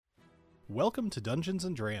Welcome to Dungeons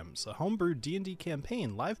 & Drams, a homebrewed D&D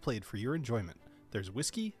campaign live played for your enjoyment. There's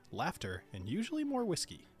whiskey, laughter, and usually more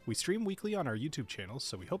whiskey. We stream weekly on our YouTube channels,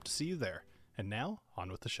 so we hope to see you there. And now,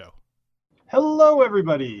 on with the show. Hello,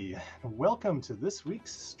 everybody! Welcome to this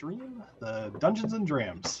week's stream, the Dungeons &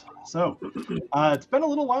 Drams. So, it's been a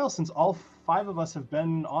little while since all five of us have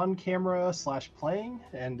been on camera / playing,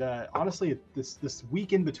 and honestly, this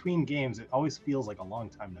week in between games, it always feels like a long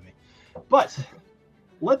time to me. But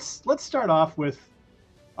let's start off with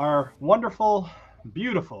our wonderful,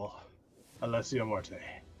 beautiful Alessio Morte.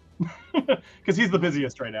 Because he's the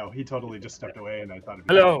busiest right now. He totally just stepped away, and I thought it'd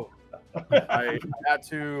be Hello. I had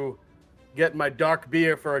to get my dark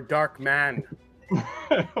beer for a dark man.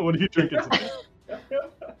 What are you drinking today?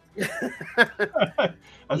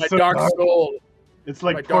 My dark soul. It's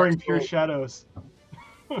like pouring pure shadows.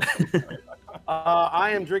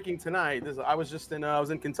 I am drinking tonight. I was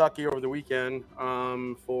in Kentucky over the weekend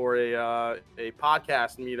for a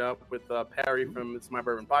podcast meetup with Perry from It's My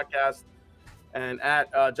Bourbon Podcast, and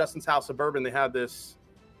at Justin's House of Bourbon they have this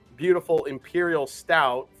beautiful imperial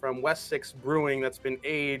stout from West Six Brewing that's been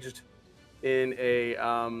aged in a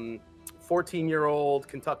 14-year-old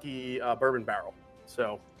Kentucky bourbon barrel.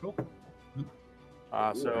 So cool.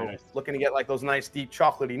 Nice. Looking to get like those nice deep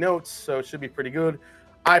chocolatey notes, so it should be pretty good.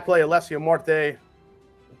 I play Alessio Morte,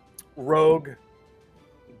 rogue,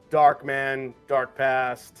 dark man, dark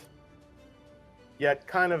past. Yet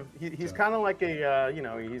kind of he's kind of like a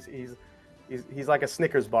he's like a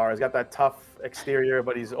Snickers bar. He's got that tough exterior,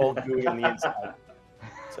 but he's old gooey on the inside.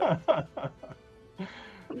 So.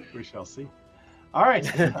 We shall see. All right,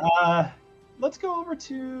 let's go over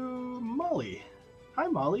to Molly. Hi,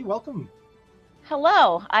 Molly. Welcome.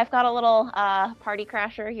 Hello. I've got a little party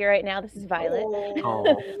crasher here right now. This is Violet, Oh.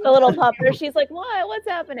 the little pupper. She's like, what? What's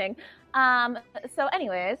happening? So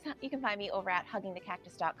anyways, you can find me over at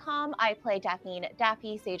huggingthecactus.com. I play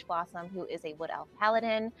Daffy Sage Blossom, who is a wood elf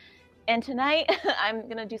paladin. And tonight, I'm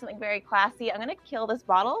going to do something very classy. I'm going to kill this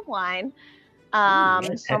bottle of wine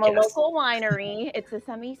from a local winery. It's a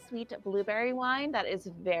semi-sweet blueberry wine that is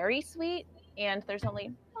very sweet, and there's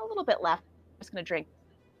only a little bit left. I'm just going to drink.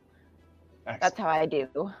 Excellent. That's how I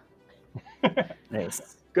do.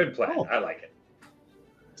 Nice. Good plan. Cool. I like it.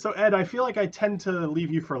 So, Ed, I feel like I tend to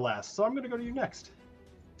leave you for last, so I'm going to go to you next.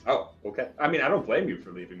 Oh, okay. I mean, I don't blame you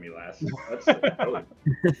for leaving me last. That's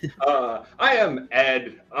I am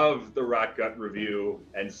Ed of the Rot Gut Review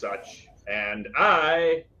and such, and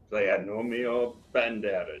I play Anomio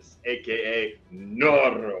Banderas, a.k.a.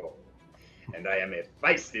 Noro. And I am a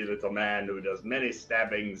feisty little man who does many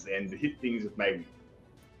stabbings and hit things with my...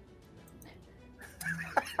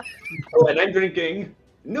 Oh, and I'm drinking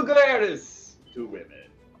Nuclearis, 2 women.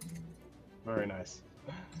 Very nice.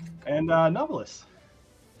 And Novelist.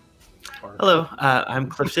 Hello, I'm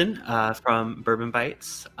Clifton from Bourbon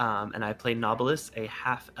Bites, and I play Nobilis, a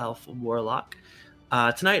half-elf warlock.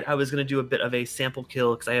 Tonight I was going to do a bit of a sample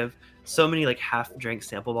kill because I have so many like half-drank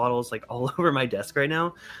sample bottles like all over my desk right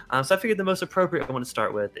now. So I figured the most appropriate one to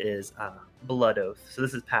start with is Blood Oath. So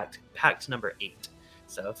this is pact number 8.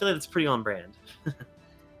 So I feel like it's pretty on brand.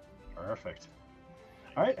 Perfect.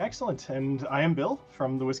 All right, excellent. And I am Bill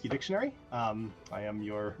from the Whiskey Dictionary. I am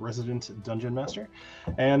your resident dungeon master.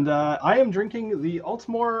 And I am drinking the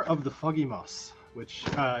Altmore of the Foggy Moss, which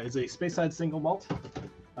is a Speyside single malt.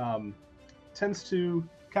 Tends to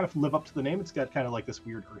kind of live up to the name. It's got kind of like this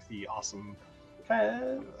weird, earthy, awesome kind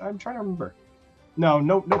of, I'm trying to remember. No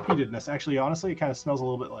peatedness. Actually, honestly, it kind of smells a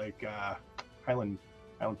little bit like Highland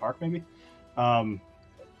Park, maybe.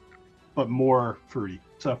 But more fruity.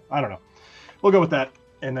 So, I don't know. We'll go with that,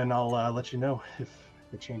 and then I'll let you know if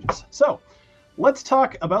it changes. So, let's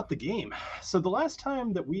talk about the game. So, the last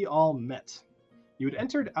time that we all met, you had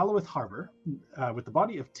entered Alowith Harbor with the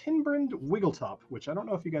body of Tinbrand Wiggletop, which I don't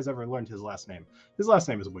know if you guys ever learned his last name. His last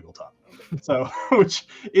name is Wiggletop, so which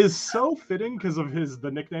is so fitting because of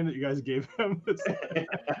the nickname that you guys gave him.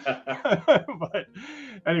 But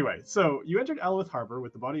anyway, so you entered Alowith Harbor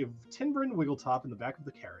with the body of Tinbrand Wiggletop in the back of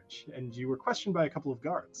the carriage, and you were questioned by a couple of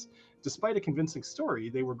guards. Despite a convincing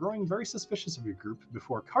story, they were growing very suspicious of your group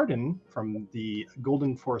before Carden, from the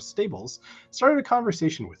Golden Forest Stables, started a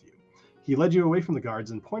conversation with you. He led you away from the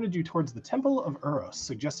guards and pointed you towards the Temple of Uros,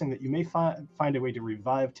 suggesting that you may find a way to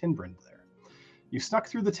revive Tinbrand there. You snuck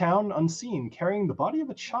through the town unseen, carrying the body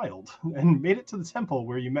of a child, and made it to the temple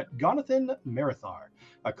where you met Gonathan Marathar,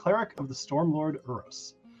 a cleric of the Stormlord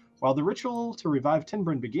Uros. While the ritual to revive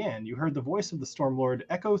Tinbrand began, you heard the voice of the Stormlord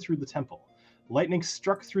echo through the temple. Lightning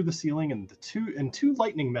struck through the ceiling, and two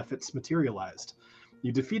lightning mephits materialized.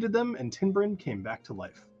 You defeated them, and Tinbrand came back to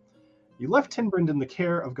life. You left Tinbrand in the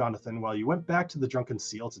care of Gonathan while you went back to the Drunken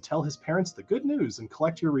Seal to tell his parents the good news and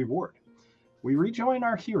collect your reward. We rejoin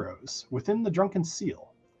our heroes within the Drunken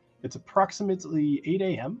Seal. It's approximately 8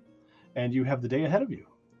 a.m., and you have the day ahead of you.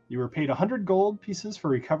 You were paid 100 gold pieces for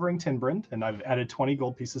recovering Tinbrand, and I've added 20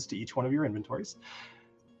 gold pieces to each one of your inventories.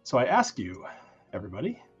 So I ask you,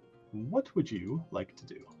 everybody, what would you like to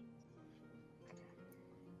do?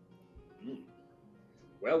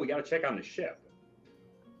 Well, we got to check on the ship,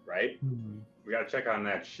 right? We got to check on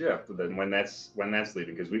that ship. Then when that's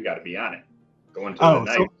leaving, because we got to be on it. Going to the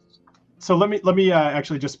night. So let me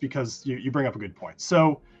actually, just because you bring up a good point.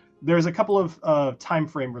 So there's a couple of time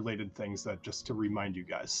frame related things that just to remind you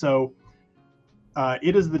guys. So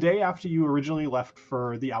it is the day after you originally left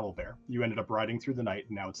for the Owlbear. You ended up riding through the night,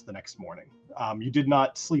 and now it's the next morning. You did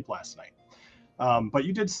not sleep last night, but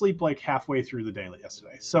you did sleep like halfway through the day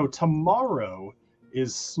yesterday. So tomorrow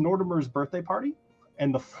is Snortimer's birthday party,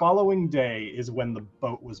 and the following day is when the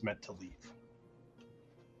boat was meant to leave.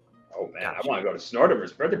 Oh man, I want to go to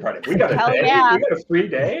Snortimer's birthday party. We got a day. Yeah. We got a free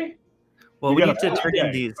day. Well, we need to turn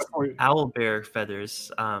in these owlbear feathers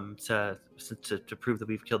to prove that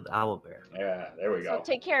we've killed the owlbear. Yeah, there we go. So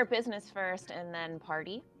take care of business first, and then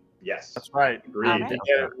party. Yes, that's right. Agreed.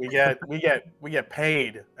 Right. We get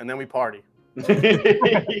paid, and then we party.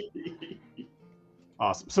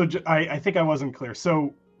 Awesome. So I think I wasn't clear.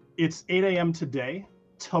 So it's 8 a.m. today.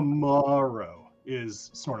 Tomorrow is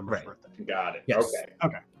Snortimer's birthday. Got it. Yes.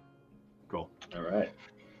 Okay. Cool. All right.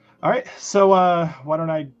 All right. So why don't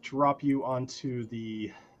I drop you onto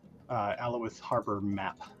the Alowith Harbor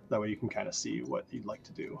map? That way you can kind of see what you'd like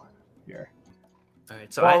to do here. All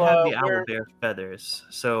right. So I have the owlbear feathers.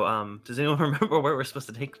 So does anyone remember where we're supposed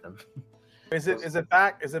to take them? Is it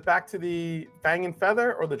back to the Fang and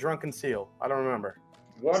Feather or the Drunken Seal? I don't remember.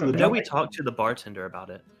 So we talked to the bartender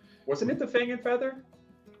about it. Wasn't it the Fang and Feather?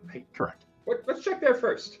 Correct. Let's check there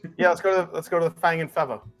first. Yeah, let's go to the Fang and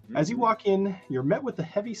Feather. As you walk in, you're met with the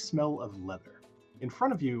heavy smell of leather. In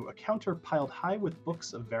front of you, a counter piled high with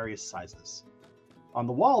books of various sizes. On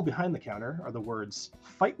the wall behind the counter are the words,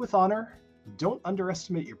 "Fight with honor," "Don't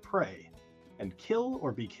underestimate your prey," and "Kill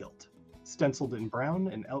or be killed," stenciled in brown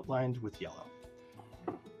and outlined with yellow.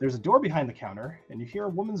 There's a door behind the counter, and you hear a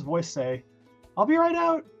woman's voice say, "I'll be right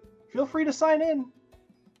out. Feel free to sign in."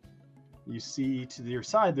 You see to your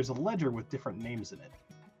side, there's a ledger with different names in it.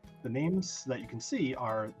 The names that you can see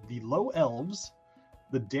are the Low Elves,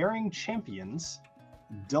 the Daring Champions,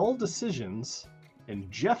 Dull Decisions, and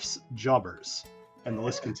Jeff's Jobbers. And the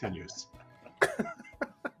list continues.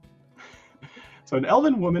 So an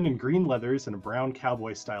elven woman in green leathers and a brown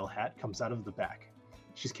cowboy-style hat comes out of the back.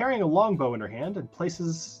 She's carrying a longbow in her hand and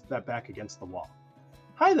places that back against the wall.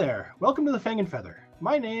 "Hi there, welcome to the Fang and Feather.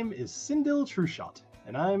 My name is Sindil Trueshot,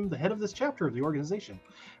 and I'm the head of this chapter of the organization.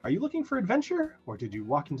 Are you looking for adventure, or did you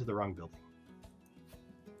walk into the wrong building?"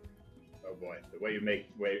 Oh boy, the way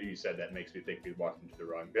you said that makes me think we walked into the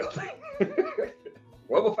wrong building.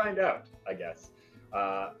 Well, we'll find out, I guess.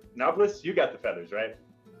 Nobilis, you got the feathers, right?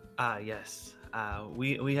 Yes.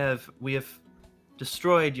 We have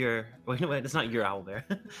destroyed your. Wait, it's not your owlbear.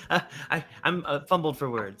 I'm fumbled for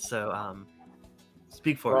words, so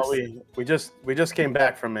speak for us. We just came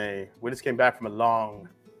back from a long,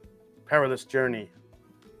 perilous journey,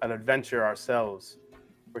 an adventure ourselves.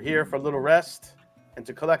 We're here for a little rest and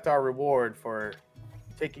to collect our reward for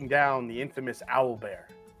taking down the infamous owlbear.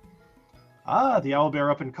 Ah, the owlbear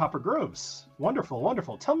up in Copper Groves. Wonderful,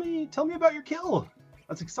 wonderful. Tell me about your kill.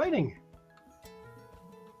 That's exciting.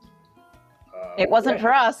 It wasn't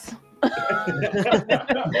for us.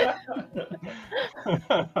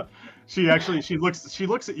 She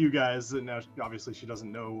looks at you guys, and now obviously she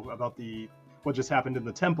doesn't know about what just happened in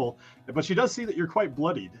the temple, but she does see that you're quite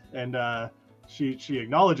bloodied, and she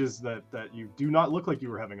acknowledges that you do not look like you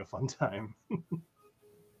were having a fun time.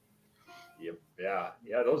 Yep.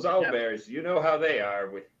 Yeah. Those owlbears, you know how they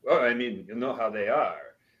are. You know how they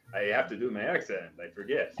are. I have to do my accent. I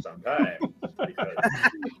forget sometimes because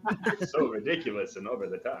it's so ridiculous and over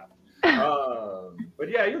the top. But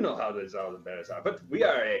yeah, you know how those owlbears are. But we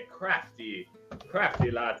are a crafty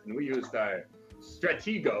lot, and we used our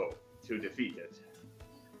stratego to defeat it.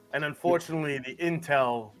 And unfortunately, the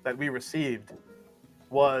intel that we received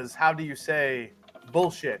was, how do you say,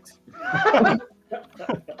 bullshit.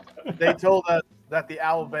 They told us that the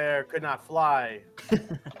owlbear could not fly,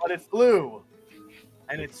 but it flew,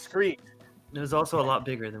 and it screeched. It was also a lot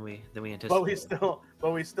bigger than we anticipated.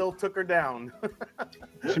 But we still took her down.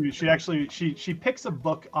 She picks a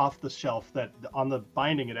book off the shelf that on the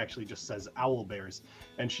binding it actually just says Owlbears,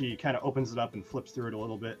 and she kind of opens it up and flips through it a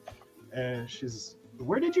little bit, and she's,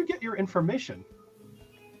 "Where did you get your information?"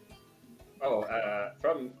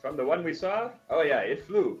 From the one we saw. Oh yeah, it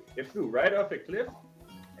flew right off a cliff,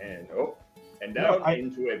 and down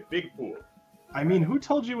into a big pool. I mean, who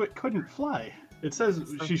told you it couldn't fly? It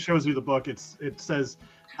says, she shows you the book. It says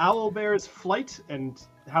owl bears flight and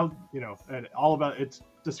how, and all about, it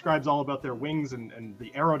describes all about their wings and the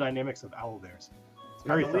aerodynamics of owl bears. It's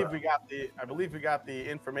very I believe we got the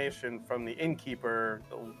information from the innkeeper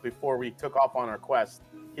before we took off on our quest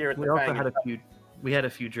here at the also had we had a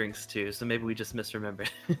few drinks too, so maybe we just misremembered.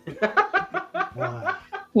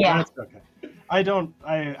 Yeah. That's okay.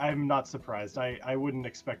 I'm not surprised. I wouldn't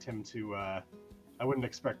expect him to, I wouldn't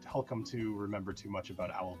expect Hulcum to remember too much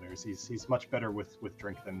about owl bears. He's much better with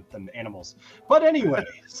drink than animals. But anyway,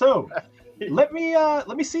 so let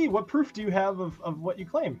me see, what proof do you have of what you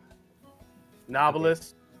claim?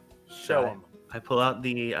 Novelist, show him. I pull out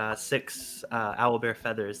the 6 owl bear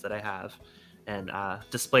feathers that I have and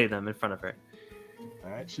display them in front of her.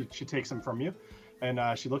 All right, she takes them from you, and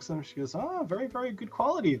she looks at them. She goes, "Oh, very, very good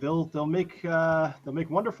quality. They'll make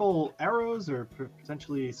wonderful arrows or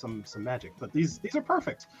potentially some magic. But these are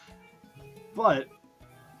perfect. But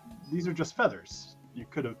these are just feathers. You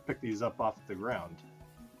could have picked these up off the ground."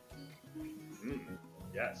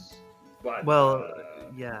 Yes, but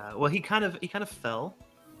yeah. Well, he kind of fell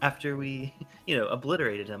after we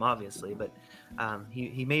obliterated him, obviously. But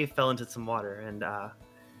he may have fell into some water and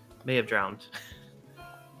may have drowned.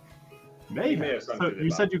 May have. So you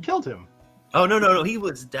said you killed him. Oh no! He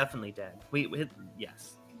was definitely dead.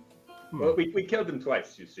 Yes. Well, we killed him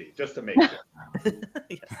twice, you see, just to make sure.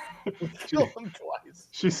 Killed him twice.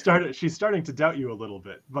 She's starting to doubt you a little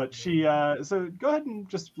bit, but so go ahead and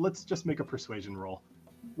let's just make a persuasion roll.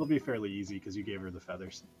 It'll be fairly easy because you gave her the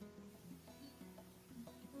feathers.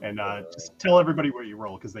 And just tell everybody where you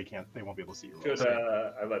roll because they won't be able to see you roll. Should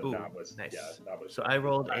I let Novelist? Nice. Yeah, Novelist. So I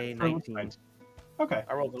rolled a 19. Okay.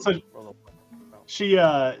 I rolled She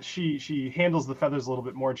handles the feathers a little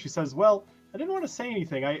bit more, and she says, "Well, I didn't want to say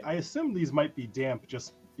anything. I assumed these might be damp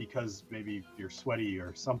just because maybe you're sweaty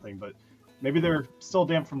or something, but maybe they're still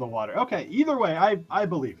damp from the water." Okay, either way, I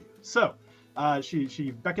believe you. So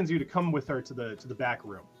she beckons you to come with her to the back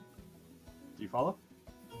room. Do you follow?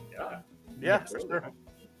 Yeah, for sure.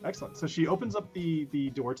 Excellent. So she opens up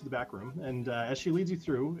the door to the back room, and as she leads you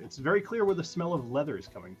through, it's very clear where the smell of leather is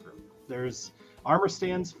coming through. There's armor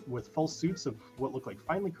stands with full suits of what look like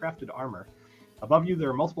finely crafted armor. Above you, there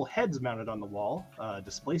are multiple heads mounted on the wall, a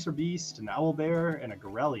displacer beast, an owl bear, and a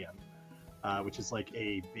Gorelian, which is like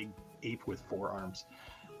a big ape with 4 arms.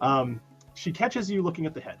 She catches you looking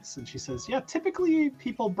at the heads, and she says, "Yeah, typically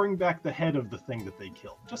people bring back the head of the thing that they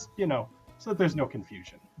killed, just, so that there's no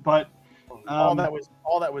confusion. But all that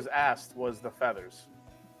was asked was the feathers.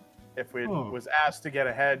 If we was asked to get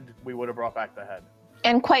a head, we would have brought back the head.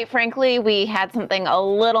 And quite frankly, we had something a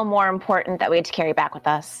little more important that we had to carry back with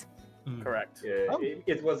us. Correct.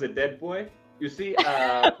 It was a dead boy. You see,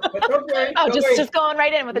 but don't worry. Just going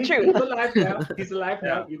right in with the truth. He's alive now. He's alive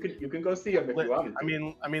now. You can go see him if you want.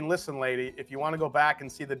 I mean, listen, lady. If you want to go back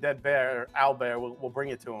and see the dead bear, owl bear, we'll bring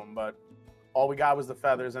it to him. But all we got was the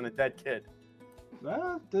feathers and a dead kid.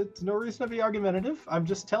 There's no reason to be argumentative. I'm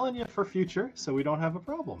just telling you for future, so we don't have a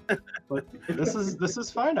problem. But this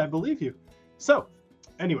is fine. I believe you. So,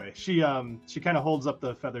 anyway, she kind of holds up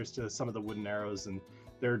the feathers to some of the wooden arrows, and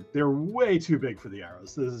they're way too big for the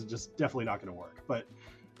arrows. This is just definitely not going to work. But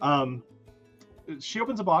she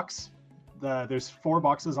opens a box. There's 4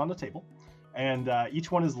 boxes on the table, and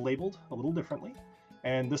each one is labeled a little differently.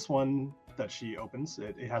 And this one that she opens,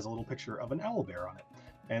 it has a little picture of an owl bear on it.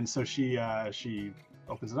 And so she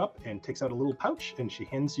opens it up and takes out a little pouch, and she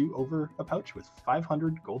hands you over a pouch with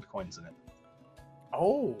 500 gold coins in it.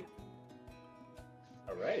 Oh.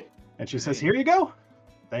 All right. And she says, "Here you go.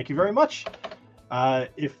 Thank you very much.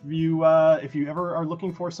 If you ever are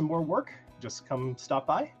looking for some more work, just come stop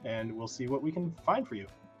by, and we'll see what we can find for you."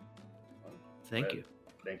 Thank you.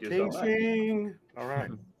 Thank you so much. All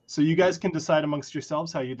right. So you guys can decide amongst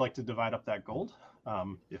yourselves how you'd like to divide up that gold,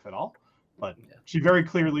 if at all. But she very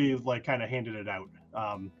clearly kind of handed it out,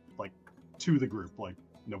 to the group.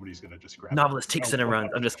 Nobody's gonna just grab Novelist takes it and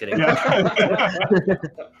runs. I'm just kidding. Yeah.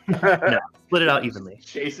 No, split it out evenly.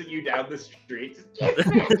 Chasing you down the street.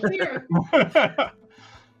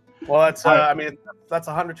 Well, that's that's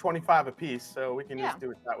 125 a piece, so we can just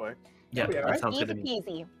do it that way. Yeah, that sounds good to me.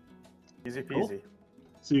 Easy. Easy Cool. peasy.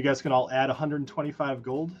 So you guys can all add 125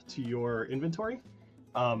 gold to your inventory.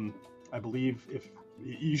 I believe if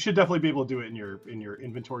you should definitely be able to do it in your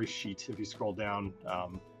inventory sheet if you scroll down.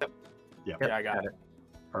 Yeah, I got it.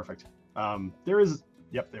 Perfect. There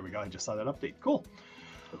we go. I just saw that update. Cool.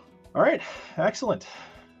 All right, excellent.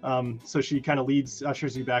 So she kind of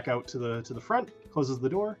ushers you back out to the front, closes the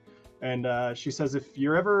door, and she says, if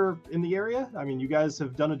you're ever in the area, I mean, you guys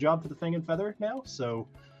have done a job for the Fang and Feather now, so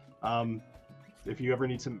if you ever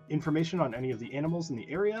need some information on any of the animals in the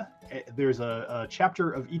area, there's a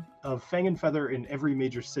chapter of Fang and Feather in every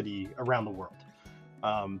major city around the world.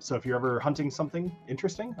 So if you're ever hunting something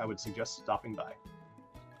interesting, I would suggest stopping by.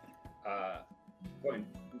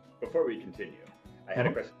 Before we continue, I had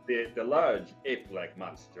a question. The large ape-like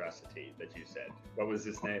monstrosity that you said, what was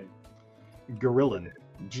his name? Gorillon.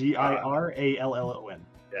 Girallon.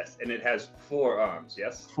 Yes, and it has 4 arms,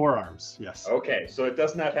 yes? 4 arms, yes. Okay, so it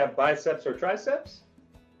does not have biceps or triceps?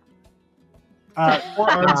 4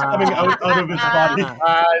 arms coming out of its body.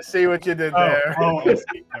 I see what you did there. I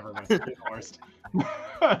see. Never mind. It's the worst.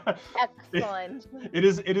 Excellent. It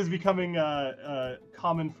is becoming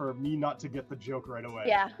common for me not to get the joke right away.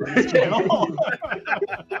 Yeah. On this channel.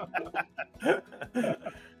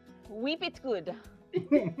 Weep it good.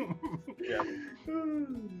 Yeah.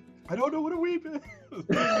 I don't know what a weep is.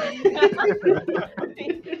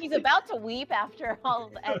 He's about to weep after all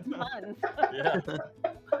of Ed's puns. Yeah.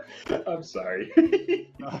 I'm sorry.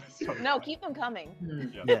 No, keep them coming.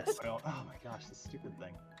 Yeah. Yes. Well, oh my gosh, this stupid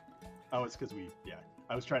thing. Oh, it's because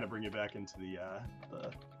I was trying to bring you back into the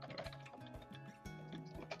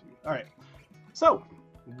all right. So,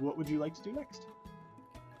 what would you like to do next?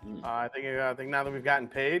 I think now that we've gotten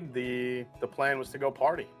paid, the plan was to go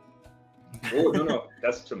party. Oh, no,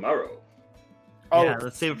 that's tomorrow. Oh, Yeah,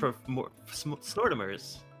 let's save it for more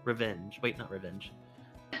Snortimer's revenge. Wait, not revenge.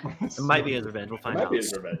 It might be his revenge. We'll It find might out. be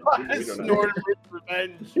his revenge. We don't know.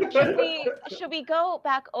 revenge. Should we go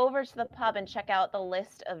back over to the pub and check out the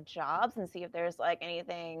list of jobs and see if there's like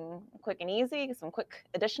anything quick and easy, some quick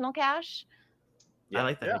additional cash? I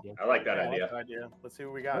like that Yeah. idea. I like that Yeah, I like idea. that idea. Let's see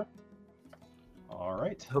what we got. All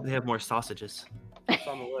right. I hope they have more sausages. What's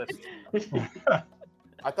on the list?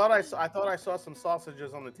 I thought I saw some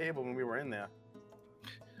sausages on the table when we were in there.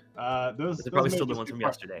 Those They're probably may still the just ones be from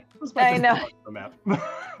part- yesterday. those might I just be know. part of the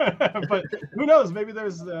map. But who knows? Maybe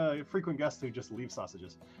there's frequent guests who just leave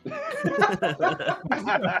sausages.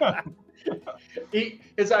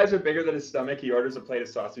 His eyes are bigger than his stomach. He orders a plate of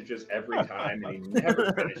sausages every time, and he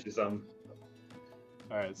never finishes them.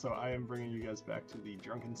 All right, so I am bringing you guys back to the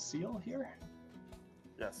Drunken Seal here.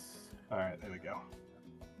 Yes. All right, there we go.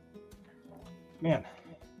 Man.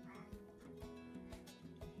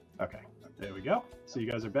 Okay, there we go. So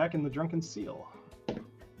you guys are back in the Drunken Seal.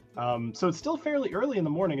 So it's still fairly early in the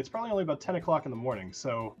morning. It's probably only about 10 o'clock in the morning.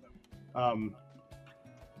 So I'm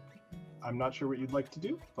not sure what you'd like to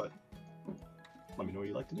do, but let me know what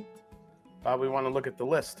you'd like to do. We want to look at the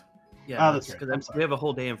list. Yeah, that's right. because I'm sorry. we have a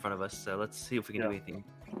whole day in front of us, so let's see if we can do Yeah. anything.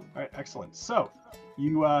 All right, excellent. So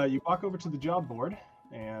you walk over to the job board,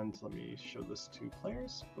 and let me show this to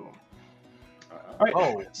players. Boom. All right.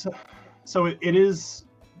 Oh. So it is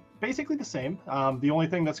basically the same. The only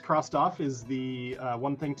thing that's crossed off is the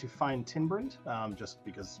one thing to find Tinbrand, just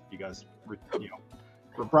because you guys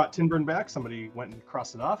brought Tinbrand back. Somebody went and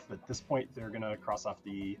crossed it off. At this point, they're going to cross off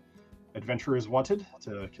the adventurers wanted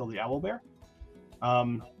to kill the owlbear.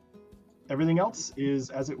 Everything else is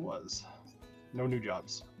as it was. No new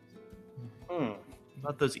jobs. Hmm.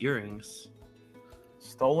 About those earrings.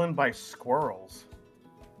 Stolen by squirrels.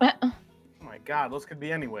 Oh my God, those could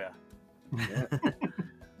be anywhere.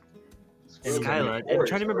 Skyla. I'm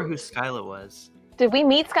trying to remember who Skyla was. Did we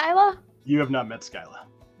meet Skyla? You have not met Skyla.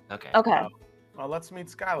 Okay. Okay. Well, let's meet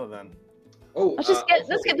Skyla then. Oh, Let's just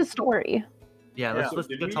get the story. Yeah, let's So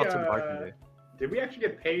did go we, talk to the bartender. Did we actually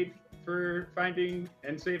get paid for finding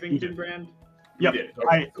and saving You did. Tinbrand? Yep. We did.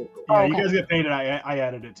 I- Okay, cool. Yeah, Oh, you okay. guys get paid, and I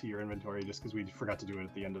added it to your inventory just because we forgot to do it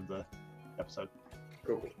at the end of the episode.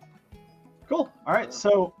 Cool. Cool. All right.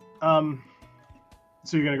 So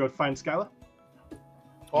you're gonna go find Skyla?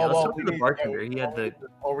 Yeah, let's talk we to the need- bartender. He had the.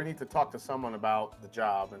 we need to talk to someone about the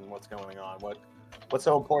job and what's going on. What's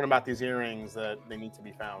so important about these earrings that they need to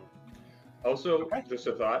be found? Also, Okay. just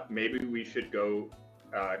a thought. Maybe we should go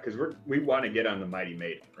because we want to get on the Mighty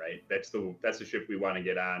Maiden, right? That's the ship we want to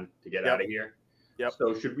get on to get Yep. out of here. Yep.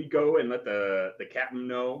 So should we go and let the captain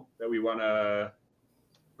know that we want to?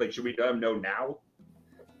 Like, should we let him know now,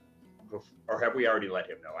 or have we already let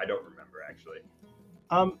him know? I don't remember actually.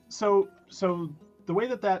 So the way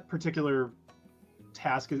that particular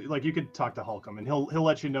task is, like, you could talk to Holcomb and he'll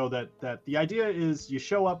let you know that the idea is you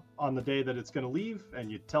show up on the day that it's going to leave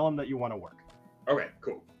and you tell him that you want to work. Okay,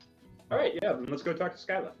 cool. All right, yeah, then let's go talk to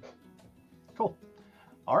Skyla. Cool.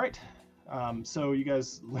 All right. So you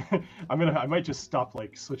guys, I might just stop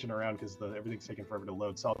like switching around because everything's taking forever to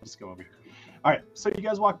load. So I'll just go over here. All right. So you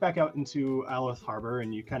guys walk back out into Aleth Harbor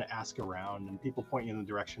and you kind of ask around, and people point you in the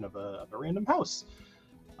direction of a random house.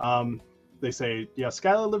 They say, yeah,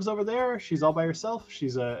 Skyla lives over there. She's all by herself.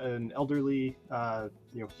 She's an elderly,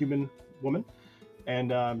 human woman,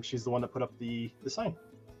 and she's the one that put up the sign.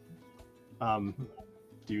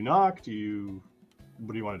 Do you knock? What do you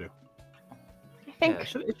want to do? I think it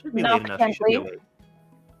should be late enough. You should be awake.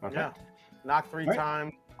 Okay. Yeah. Knock 3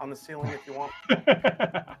 times on the ceiling if you want.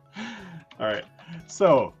 All right.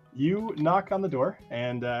 So you knock on the door,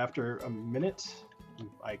 and after a minute,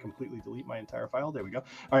 I completely delete my entire file. There we go.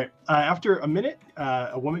 All right. After a minute,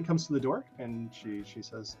 a woman comes to the door, and she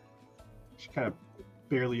says, she kind of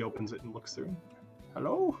barely opens it and looks through.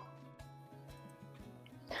 Hello.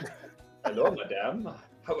 Hello, madame.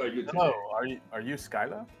 How are you today? Hello. Are you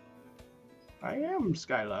Skyla? I am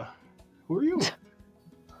Skyla. Who are you? It's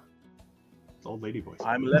old lady voice.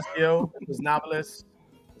 I'm Alessio. This is Nobilis.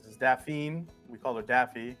 This is Daphne. We call her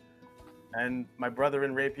Daffy. And my brother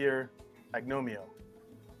in rapier, Agnomio.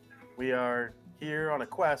 We are here on a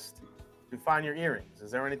quest to find your earrings.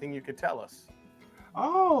 Is there anything you could tell us?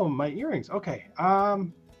 Oh, my earrings. Okay.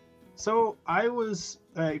 So I was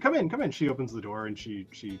come in. She opens the door and she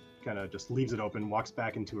kind of just leaves it open, walks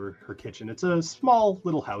back into her kitchen. It's a small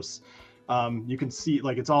little house. You can see,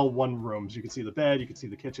 like, it's all one room. So you can see the bed, you can see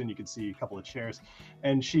the kitchen, you can see a couple of chairs.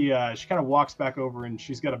 And she kind of walks back over, and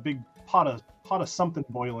she's got a big pot of something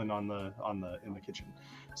boiling in the kitchen.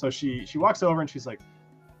 So she walks over and she's like,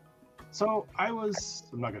 so I'm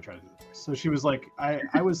not gonna try to do the voice. So she was like,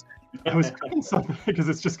 I was cooking something because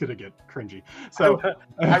it's just gonna get cringy. So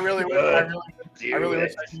I really wish I knew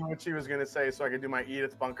what she was gonna say so I could do my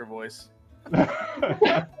Edith Bunker voice.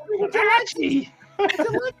 Daddy!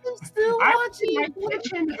 Still watching my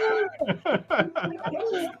kitchen.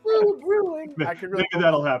 Maybe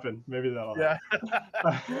that'll happen. Yeah.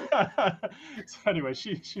 So anyway,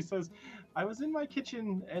 she says, I was in my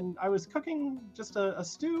kitchen and I was cooking just a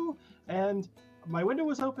stew, and my window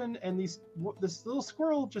was open, and this little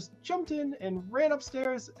squirrel just jumped in and ran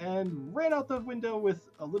upstairs and ran out the window with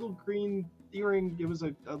a little green earring. It was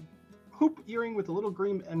a hoop earring with a little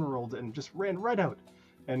green emerald, and just ran right out.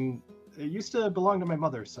 And it used to belong to my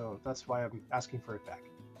mother, so that's why I'm asking for it back.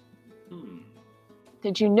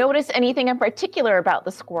 Did you notice anything in particular about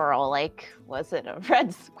the squirrel? Like, was it a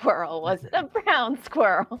red squirrel? Was it a brown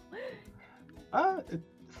squirrel?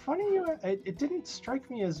 Funny, it didn't strike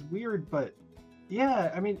me as weird, but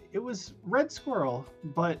yeah, I mean, it was red squirrel,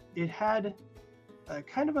 but it had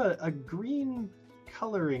kind of a green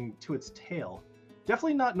coloring to its tail.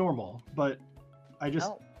 Definitely not normal, but I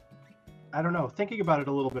don't know. Thinking about it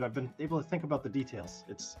a little bit, I've been able to think about the details.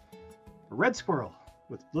 It's a red squirrel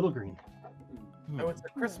with little green. No, it's a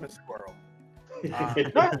Christmas squirrel.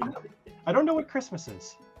 I don't know what Christmas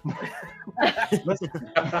is.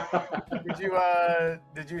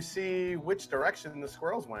 Did you see which direction the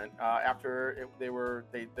squirrels went after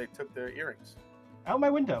they took the earrings? Out my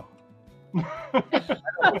window.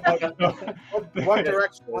 What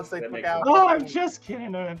direction once they took out? Oh, I'm just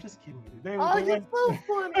kidding. No, I'm just kidding. You're so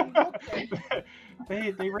funny.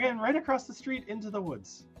 Okay. They ran right across the street into the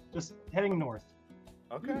woods, just heading north.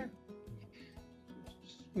 Okay.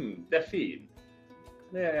 Daphne,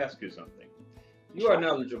 may I ask you something? You are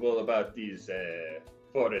knowledgeable about these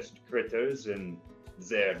forest critters and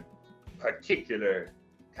their particular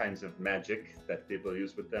kinds of magic that people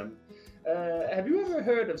use with them. Have you ever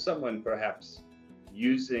heard of someone perhaps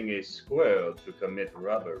using a squirrel to commit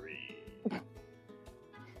robbery?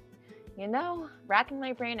 You know, racking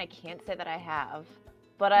my brain, I can't say that I have.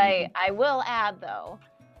 But I will add, though,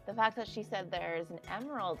 the fact that she said there's an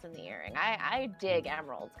emerald in the earring. I dig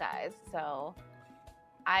emeralds, guys. So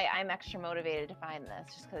I'm extra motivated to find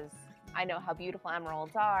this just because I know how beautiful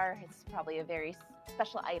emeralds are. It's probably a very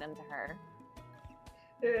special item to her.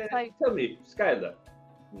 Tell me, Skyla,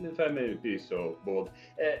 if I may be so bold,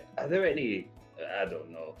 are there any, I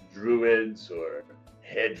don't know, druids or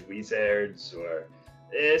hedge wizards or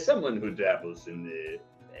someone who dabbles in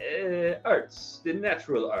the arts, the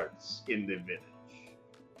natural arts in the village?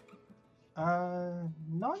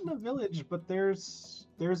 Not in the village, but there's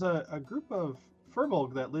a group of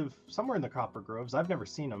Furbolg that live somewhere in the Copper Groves. I've never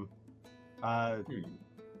seen them.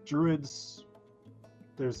 Druids.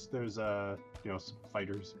 There's some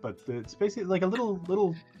fighters, but it's basically like a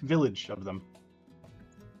little village of them.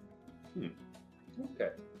 Okay.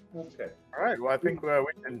 All right. Well, I think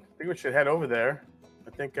we should head over there. I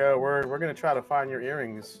think we're gonna try to find your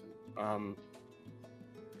earrings.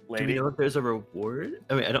 lady. Do we know if there's a reward?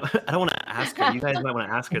 I mean, I don't want to ask her. You guys might want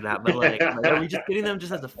to ask her that, but like, are we just getting them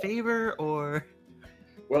just as a favor, or?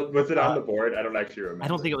 Well, was it on the board? I don't actually remember. I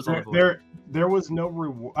don't think it was on the board. There was no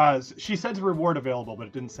reward. She said reward available, but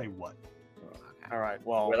it didn't say what. All right.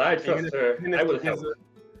 Well, I trust her. I will help.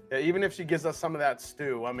 Yeah, even if she gives us some of that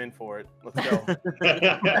stew, I'm in for it. Let's go.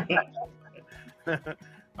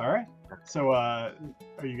 All right. So, are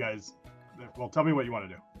you guys? Well, tell me what you want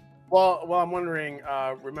to do. Well, I'm wondering.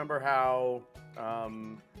 Remember how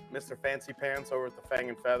Mr. Fancy Pants over at the Fang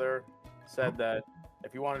and Feather said that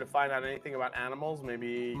if you wanted to find out anything about animals,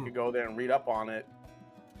 maybe you could go there and read up on it.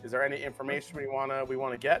 Is there any information we want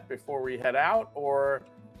to get before we head out, or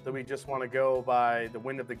do we just want to go by the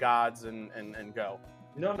wind of the gods and go?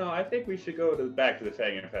 No, I think we should go back to the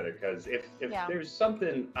Fang and Feather, because if there's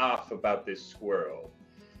something off about this squirrel,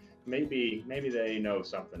 maybe they know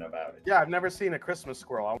something about it. Yeah, I've never seen a Christmas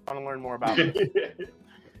squirrel. I want to learn more about it.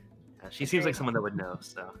 She seems like someone that would know.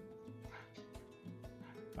 So.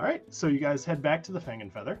 All right, so you guys head back to the Fang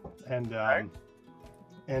and Feather, and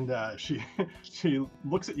she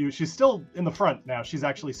looks at you. She's still in the front now. She's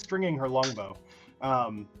actually stringing her longbow,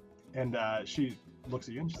 and she looks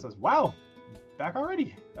at you and she says, "Wow, back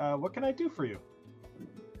already? What can I do for you?"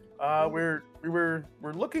 We're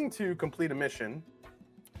looking to complete a mission.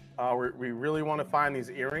 We really want to find these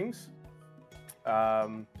earrings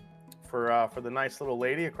for the nice little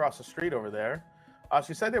lady across the street over there.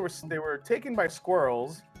 She said they were taken by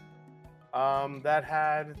squirrels.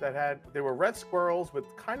 They were red squirrels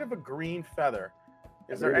with kind of a green feather.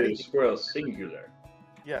 Is there any squirrels singular?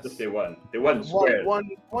 Yes. Just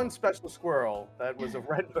one special squirrel that was a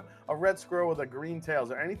red squirrel with a green tail. Is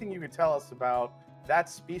there anything you could tell us about that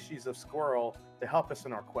species of squirrel to help us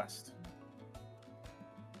in our quest?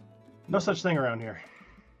 No such thing around here.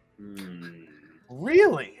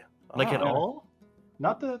 Really? Like at all?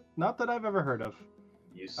 Not that I've ever heard of.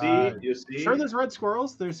 You see. Sure, there's red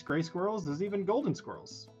squirrels. There's gray squirrels. There's even golden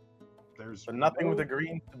squirrels. But nothing with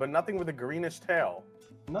a greenish tail.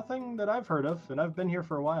 Nothing that I've heard of, and I've been here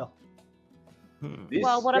for a while.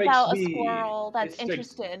 Well, what about a squirrel that's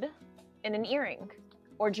interested in an earring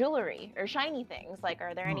or jewelry or shiny things? Like,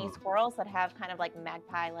 are there any squirrels that have kind of like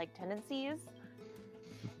magpie-like tendencies?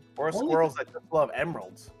 Or squirrels that just love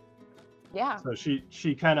emeralds? Yeah. So she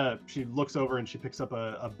looks over and she picks up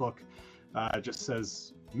a book. It just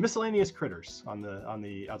says miscellaneous critters on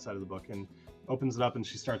the outside of the book, and opens it up and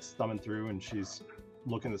she starts thumbing through and she's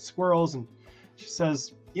looking at squirrels and she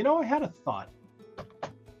says, I had a thought.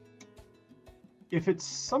 If it's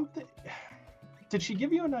something, did she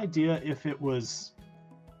give you an idea if it was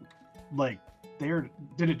like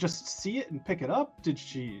did it just see it and pick it up? Did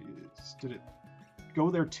it go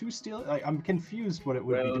there to steal it? I'm confused what it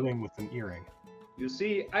would be doing with an earring. You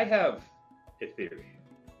see, I have a theory.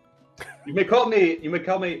 You may call me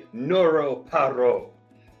Noro Paro.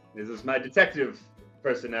 This is my detective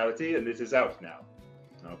personality, and this is out now.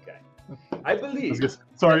 Okay. I believe.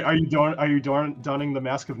 Sorry, are you donning the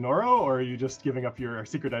mask of Noro, or are you just giving up your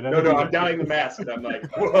secret identity? No, I'm donning the mask, and I'm like,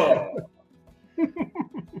 whoa.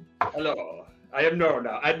 Hello, I am Noro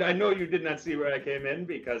now. I know you did not see where I came in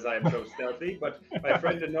because I am so stealthy, but my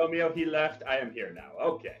friend Anomio, he left. I am here now.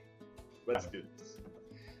 Okay, let's do this.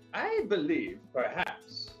 I believe,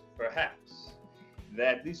 perhaps,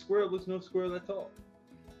 that the squirrel was no squirrel at all.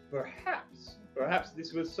 Perhaps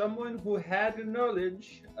this was someone who had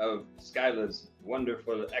knowledge of Skyla's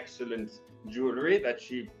wonderful, excellent jewelry that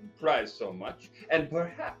she prized so much, and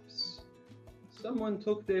perhaps someone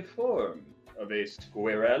took the form of a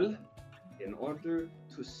squirrel in order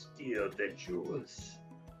to steal the jewels.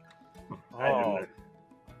 Oh,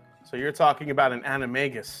 so you're talking about an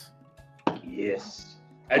animagus? Yes.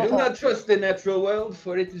 I do not trust the natural world,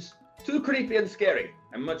 for it is too creepy and scary.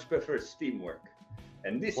 I much prefer steamwork.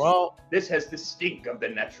 And this has the stink of the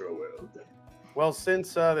natural world. Well,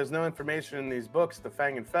 since there's no information in these books, The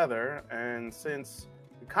Fang and Feather, and since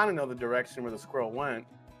we kind of know the direction where the squirrel went,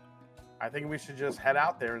 I think we should just head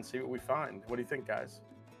out there and see what we find. What do you think, guys?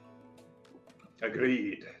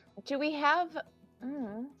 Agreed. Do we have...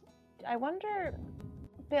 I wonder...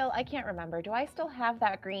 Bill, I can't remember. Do I still have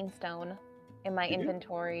that green stone in my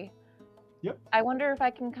inventory? Yep. I wonder if I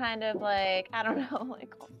can kind of like, I don't know,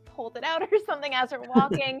 like hold it out or something as we're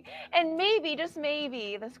walking. And maybe, just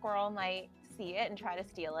maybe, the squirrel might see it and try to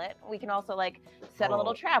steal it. We can also like set a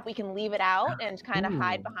little trap. We can leave it out and kind of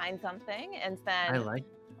hide behind something, and then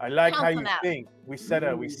I like how you think. We set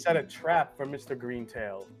a trap for Mr.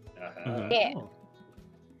 Greentail. Yeah.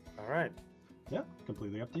 All right. Yeah,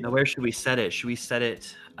 completely up to you. Now, where should we set it? Should we set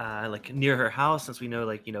it like near her house, since we know,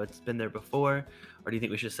 like, you know, it's been there before, or do you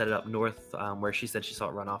think we should set it up north, where she said she saw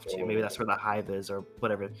it run off to? Maybe that's where the hive is, or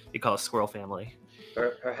whatever you call a squirrel family.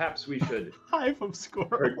 Perhaps we should hive of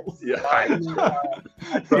squirrels. Yeah, hive of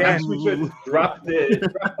squirrels. Perhaps we should drop the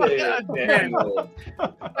animal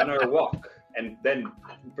on our walk, and then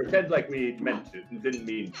pretend like we meant to and didn't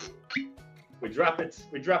mean to. We drop it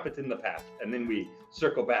in the path, and then we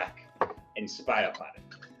circle back and spy upon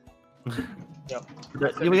it. Yep. We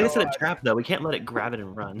gotta set a trap though. We can't let it grab it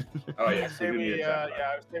and run. Oh yeah,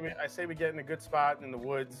 I say we get in a good spot in the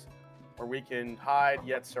woods where we can hide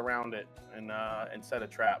yet surround it and set a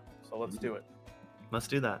trap. So let's do it. Let's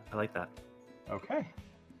do that. I like that. Okay.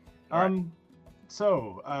 Right.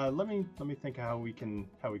 So let me think how we can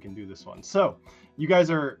do this one. So you guys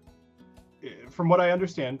are, from what I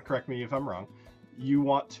understand, correct me if I'm wrong, you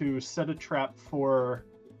want to set a trap for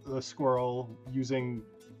the squirrel using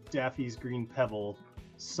Daffy's green pebble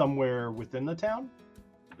somewhere within the town?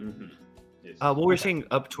 Mm-hmm. Yes. Well, we're seeing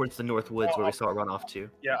up towards the north woods where we saw it run off to.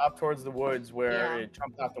 Yeah, up towards the woods where it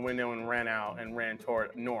jumped out the window and ran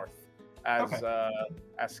toward north, as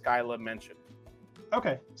Skyla mentioned.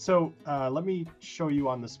 Okay, so let me show you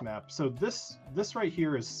on this map. So this right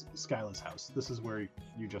here is Skyla's house. This is where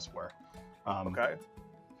you just were. Okay.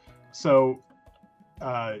 So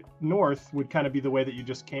north would kind of be the way that you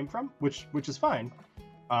just came from, which is fine.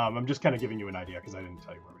 I'm just kind of giving you an idea because I didn't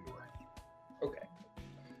tell you where we were. Okay.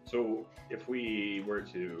 So if we were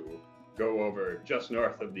to go over just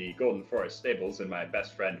north of the Golden Forest stables and my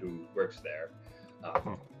best friend who works there,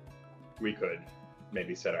 we could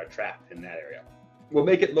maybe set our trap in that area. We'll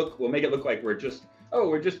make it look like we're just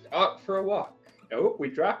out for a walk. Oh, we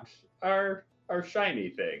dropped our shiny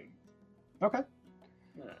thing. Okay.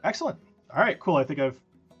 Excellent. All right, cool. I think I've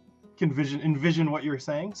envision what you're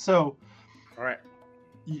saying. So, all right.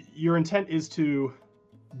 Your intent is to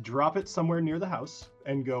drop it somewhere near the house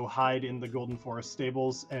and go hide in the Golden Forest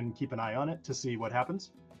stables and keep an eye on it to see what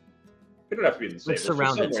happens. We don't have to be in the stables.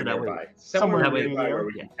 Surround it so that way. Somewhere nearby where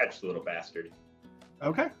we can catch the little bastard.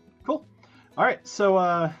 Okay, cool. All right,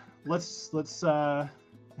 so let's let's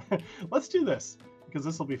do this because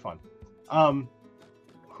this will be fun.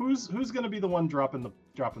 Who's going to be the one dropping the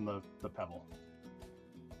pebble?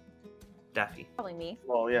 Daffy. Probably me.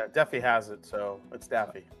 Well, yeah, Daffy has it, so it's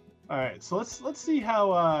Daffy. All right, so let's see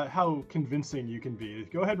how convincing you can be.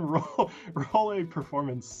 Go ahead and roll a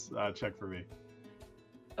performance check for me.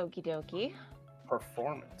 Okie dokie.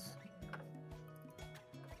 Performance.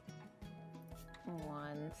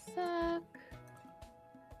 One sec.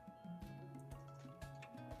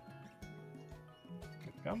 Here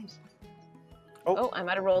it comes. Oh, I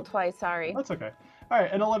might have rolled twice. Sorry. That's okay. All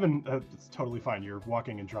right, an 11, it's totally fine. You're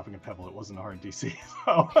walking and dropping a pebble. It wasn't a hard DC.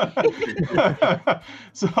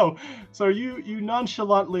 So you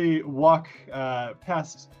nonchalantly walk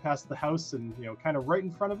past the house, and kind of right in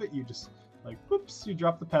front of it, you just like whoops, you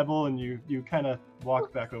drop the pebble, and you kind of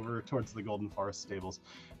walk back over towards the Golden Forest stables,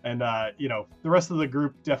 and the rest of the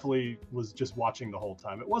group definitely was just watching the whole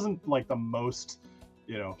time. It wasn't like the most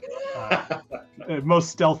most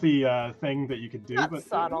stealthy thing that you could do, Not but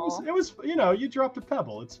subtle. it was you dropped a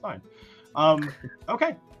pebble. It's fine.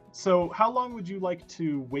 Okay, so how long would you like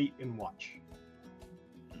to wait and watch?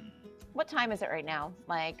 What time is it right now?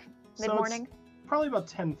 Like So mid-morning? it's probably about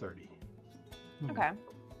 10:30. Okay.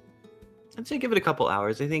 I'd say give it a couple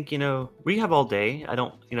hours. I think we have all day. I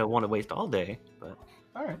don't want to waste all day, but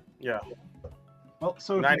All right. Yeah. Well,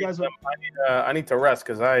 so if And you guys are, I need to rest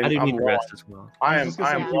because I do I'm need to low. rest as well. I was just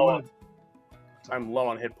gonna say, if you wanna- I'm low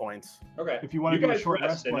on hit points. Okay. If you want to you do a guys short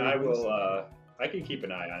rest, rest, and while I you're doing will. I can keep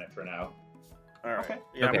an eye on it for now. All right. Okay.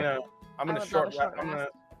 Yeah, Okay. I'm I gonna would short. love a short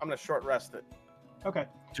I'm gonna short rest it. Okay.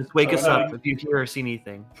 Just wake us Uh, up if you hear or see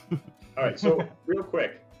anything. All right. So real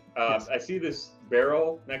quick, Yes. I see this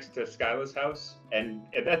barrel next to Skyla's house, and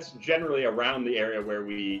that's generally around the area where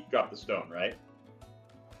we dropped the stone, right?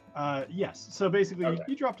 Yes. So basically, Okay.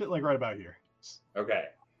 you dropped it like right about here. Okay.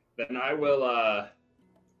 Then I will.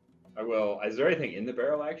 Is there anything in the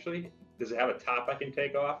barrel actually? Does it have a top I can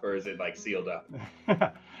take off, or is it like sealed up?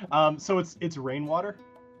 So it's rainwater.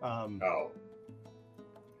 Oh.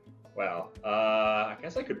 Well, I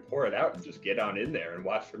guess I could pour it out and just get on in there and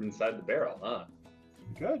watch from inside the barrel, huh?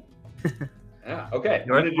 Good. Yeah. Okay. I'm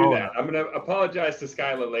You're gonna do wrong. that. I'm gonna apologize to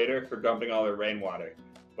Skyla later for dumping all her rainwater,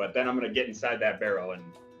 but then I'm gonna get inside that barrel and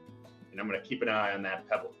I'm gonna keep an eye on that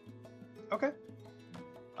pebble. Okay.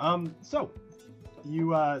 So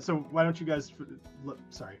you so why don't you guys?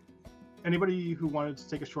 Sorry. Anybody who wanted to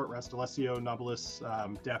take a short rest? Alessio, Nobilis,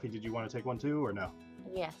 Daffy, did you want to take one too, or no?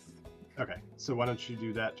 Yes. Okay, so why don't you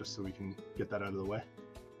do that just so we can get that out of the way?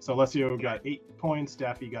 So Alessio got 8 points,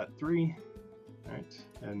 Daffy got 3. All right,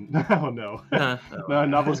 and oh no, no,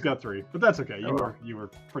 Novel's got 3, but that's okay. You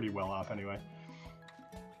were pretty well off anyway.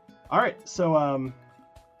 All right, so I'm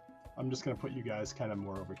just gonna put you guys kind of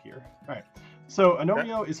more over here. All right, so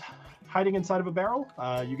Anomio is hiding inside of a barrel.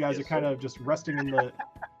 You guys are kind of just resting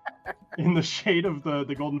in the shade of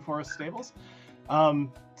the Golden Forest stables.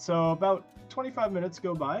 So about 25 minutes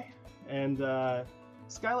go by, and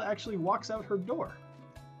Skyla actually walks out her door.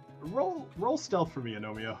 Roll stealth for me,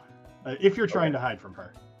 Anomio, if you're trying to hide from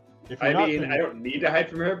her. If you're I don't need to hide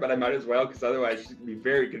from her, but I might as well, because otherwise she's going to be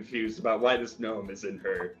very confused about why this gnome is in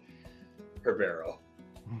her barrel.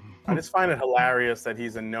 I just find it hilarious that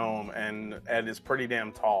he's a gnome and Ed is pretty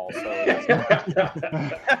damn tall. So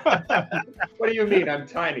what do you mean? I'm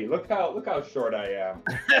tiny. Look how short I am.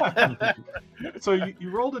 So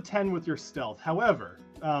you rolled a 10 with your stealth. However,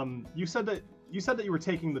 you said that you were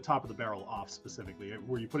taking the top of the barrel off specifically.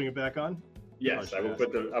 Were you putting it back on? Yes, I'll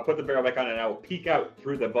put the barrel back on, and I will peek out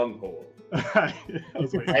through the bunghole. I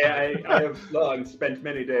have long spent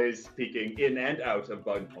many days peeking in and out of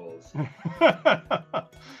bungholes.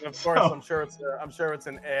 Of course, I'm sure it's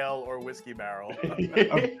an ale or whiskey barrel.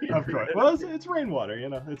 Of course. Well, it's rainwater, you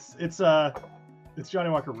know. It's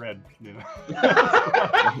Johnny Walker Red, you know.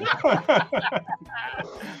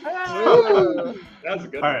 That's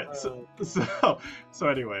good. All right. So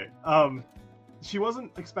anyway, she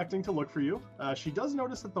wasn't expecting to look for you. She does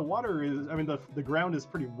notice that the water is, the ground is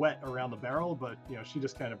pretty wet around the barrel, but she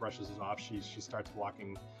just kind of brushes it off. She starts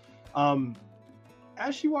walking.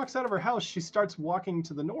 As she walks out of her house, she starts walking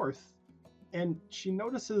to the north, and she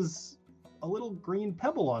notices a little green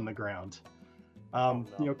pebble on the ground.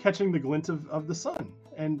 Catching the glint of the sun,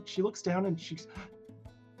 and she looks down and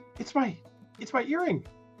it's my earring,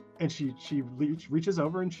 and she reaches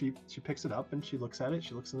over and she picks it up and she looks at it.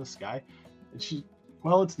 She looks in the sky, and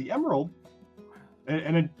it's the emerald,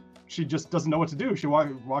 and she just doesn't know what to do. She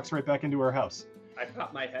walks right back into her house. I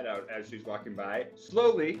pop my head out as she's walking by,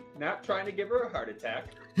 slowly, not trying to give her a heart attack.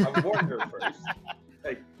 I'll warn her first.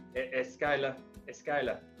 Like, Skyla,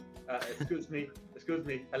 excuse me,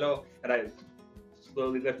 hello, and I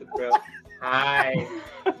slowly lift the barrel. Hi,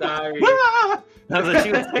 sorry. That's what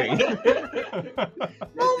she was saying.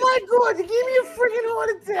 Oh my God! You gave me a freaking heart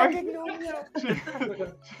attack.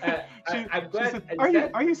 I'm glad. Said,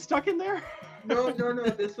 are you stuck in there? No.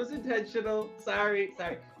 This was intentional. Sorry.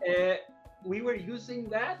 We were using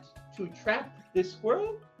that to trap this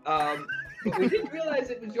squirrel. But we didn't realize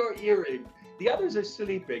it was your earring. The others are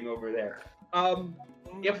sleeping over there.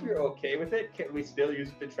 If you're okay with it, can we still use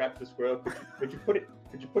it to trap the squirrel? Could you put it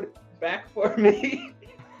back for me?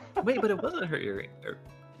 Wait, but it wasn't her earring.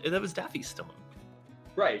 That was Daffy's stone.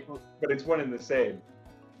 Right, but it's one and the same.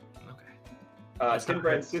 Okay.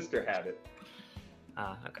 Tinbrand's sister had it.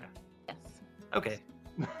 Okay. Yes. Okay.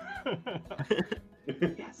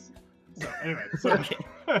 Yes. So anyway, okay.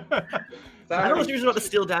 I don't know if she was about to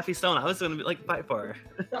steal Daffy's stone. I was going to fight for her.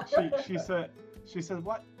 She said,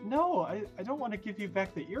 "What? No, I don't want to give you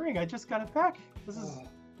back the earring. I just got it back. This is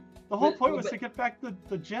the whole point was to get back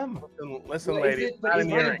the gem." Listen, lady.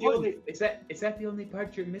 Is that the only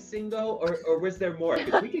part you're missing though, or was there more?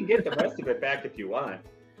 Because we can get the rest of it back if you want.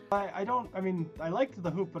 I liked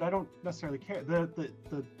the hoop, but I don't necessarily care.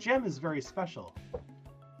 The gem is very special.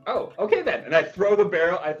 Oh, okay then. And I throw the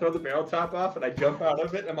barrel top off, and I jump out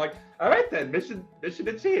of it. And I'm like, all right then, mission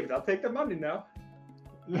achieved. I'll take the money now.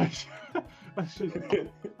 I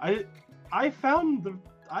found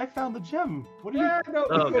the gem. What are you? No,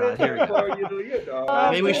 oh God, here we go.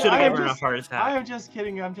 Maybe we should have given her a heart attack. I'm just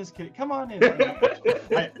kidding. Come on in.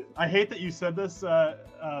 I hate that you said this,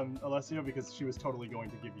 Alessio, because she was totally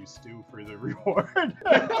going to give you stew for the reward.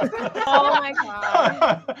 Oh my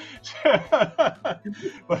God.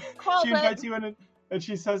 But she invites you in and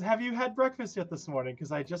she says, "Have you had breakfast yet this morning?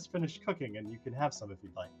 Because I just finished cooking, and you can have some if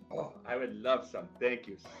you'd like." Oh, I would love some. Thank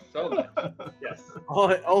you so much. Yes.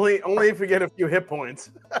 Only if we get a few hit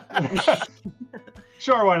points.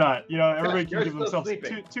 Sure, why not? Everybody can give themselves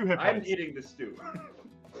two hit points. I'm eating the stew.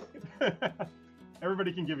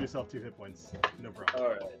 Everybody can give yourself 2 hit points. No problem.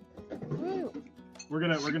 All right. Woo. We're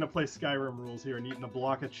gonna play Skyrim rules here, and eating a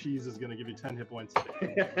block of cheese is gonna give you 10 hit points.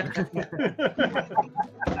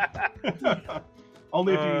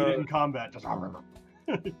 Only if you eat it in combat. Just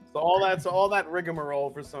So all that rigmarole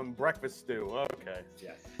for some breakfast stew. Okay.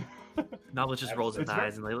 Yes. Novel just rolls his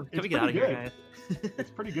eyes and like, can we it's get out of here, pretty guys?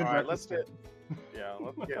 It's pretty good. All right, breakfast.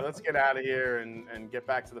 let's get out of here and get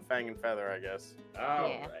back to the Fang and Feather, I guess. All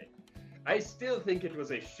right. I still think it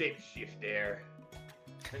was a shapeshift there.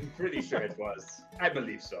 I'm pretty sure it was. I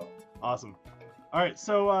believe so. Awesome. All right,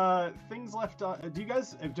 so things left on. Do you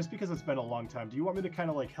guys, just because it's been a long time, do you want me to kind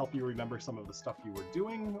of like help you remember some of the stuff you were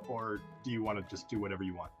doing, or do you want to just do whatever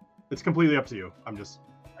you want? It's completely up to you. I'm just.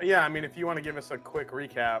 Yeah, I mean, if you want to give us a quick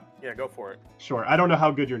recap, yeah, go for it. Sure. I don't know how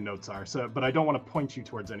good your notes are, but I don't want to point you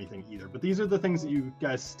towards anything either. But these are the things that you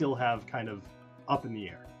guys still have kind of up in the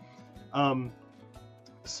air.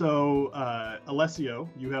 So, Alessio,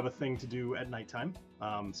 you have a thing to do at nighttime,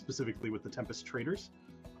 specifically with the Tempest Traders.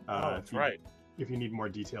 That's right. If you need more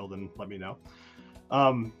detail, then let me know.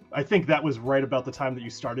 I think that was right about the time that you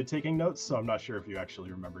started taking notes, so I'm not sure if you actually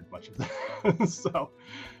remembered much of that. So,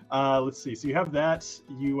 let's see. So you have that.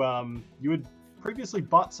 You had previously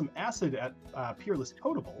bought some acid at Peerless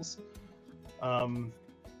Potables.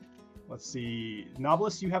 Let's see.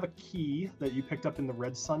 Novelist, you have a key that you picked up in the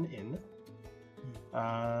Red Sun Inn.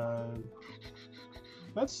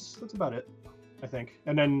 That's about it, I think.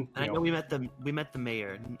 And then I know we met the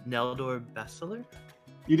mayor, Neldor Besseler.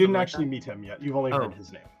 You didn't actually meet him yet. You've only heard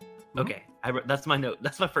his name. Okay, that's my note.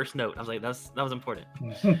 That's my first note. I was like, that was important.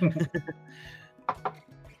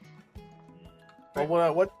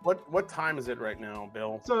 Well, what time is it right now,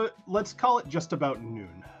 Bill? So let's call it just about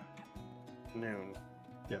noon. Noon.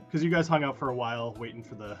 Yeah, because you guys hung out for a while waiting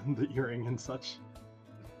for the earring and such.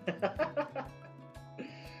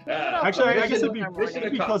 Actually, I guess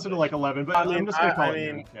it'd be closer to like 11, but I'm just gonna call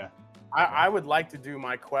it noon. Yeah. I would like to do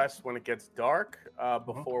my quest when it gets dark,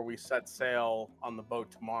 before we set sail on the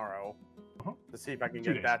boat tomorrow, to see if I can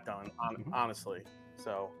get that done. Honestly,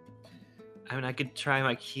 so. I mean, I could try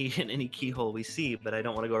my key in any keyhole we see, but I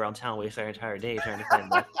don't want to go around town, waste our entire day trying to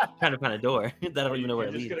find a door that I don't even know where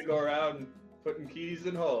it leads. You're just gonna go around putting keys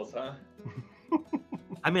in holes, huh?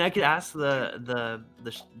 I mean, I could ask the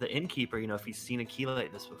innkeeper, if he's seen a key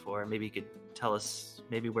like this before. Maybe he could tell us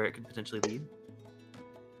maybe where it could potentially lead.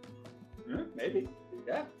 Maybe.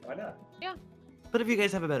 Yeah, why not? Yeah. But if you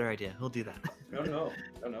guys have a better idea, we'll do that. No.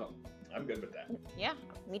 I'm good with that. Yeah,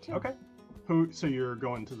 me too. Okay. So you're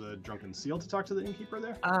going to the Drunken Seal to talk to the innkeeper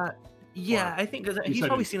there? Yeah, I think he's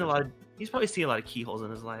probably seen a lot of keyholes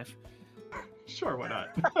in his life. Sure, why not?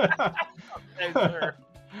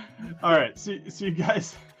 All right, so you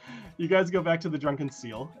guys go back to the Drunken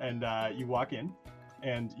Seal, and you walk in,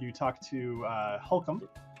 and you talk to Holcomb,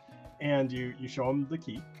 and you show him the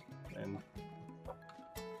key, and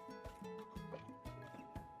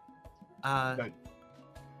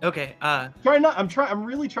okay. I'm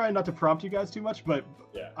really trying not to prompt you guys too much, but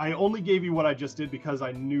yeah. I only gave you what I just did because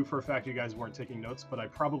I knew for a fact you guys weren't taking notes, but I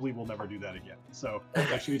probably will never do that again. So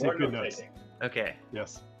make sure you take good notes. Okay.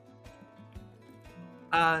 Yes.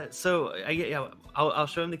 So I'll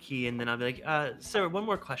show him the key, and then I'll be like, sir, one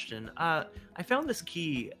more question. I found this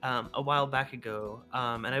key a while back ago,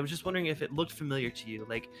 and I was just wondering if it looked familiar to you.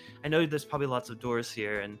 Like, I know there's probably lots of doors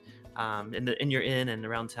here, and in your inn and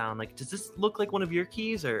around town. Like, does this look like one of your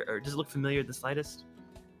keys, or does it look familiar the slightest?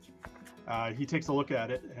 He takes a look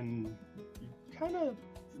at it, and kind of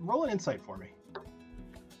roll an insight for me.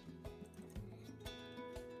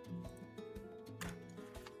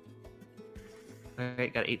 All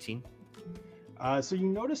right, got 18. So you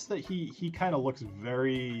notice that he kind of looks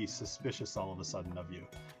very suspicious all of a sudden of you.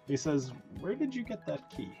 He says, "Where did you get that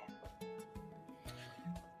key?"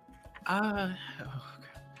 I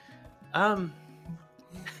don't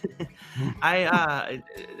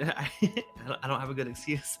have a good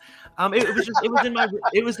excuse.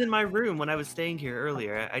 It was in my room when I was staying here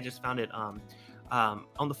earlier. I just found it on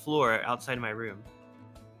the floor outside of my room.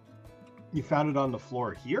 You found it on the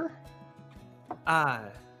floor here?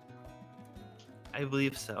 I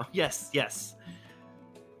believe so. Yes.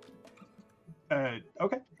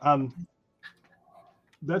 Okay.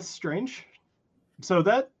 That's strange. So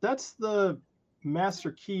that's the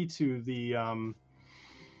master key to the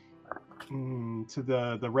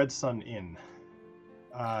Red Sun Inn.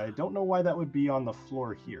 I don't know why that would be on the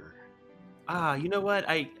floor here. You know what?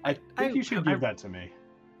 I think you should give that to me.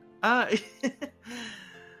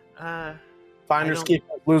 Finders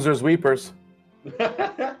keepers, losers weepers.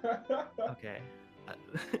 Okay.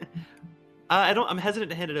 I'm hesitant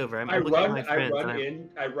to hand it over. I run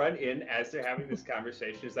in as they're having this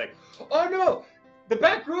conversation. It's like, oh no, the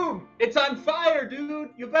back room, it's on fire, dude.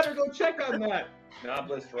 You better go check on that.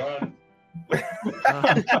 Novelist, run.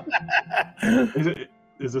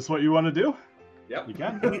 Is this what you want to do? Yep. You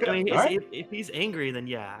can. I mean, if he's angry, then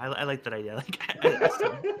yeah, I like that idea.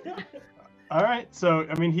 All right. So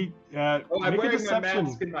I mean, I'm make wearing a deception. my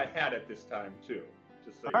mask and my hat at this time too.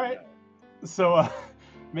 Just so all right. Know. So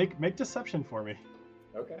make deception for me.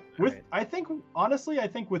 Okay. I think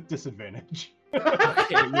with disadvantage. Okay,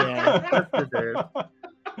 yeah, that's deserved.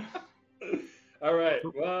 All right.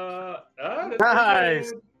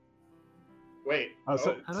 Nice. Wait.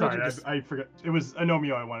 Sorry, I forgot. It was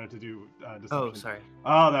Anomio I wanted to do. Deception. Oh, sorry.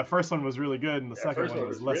 Oh, that first one was really good, and the second first one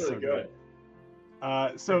was less really so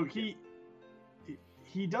good. So he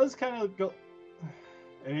does kind of go,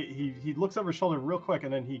 and he looks over his shoulder real quick,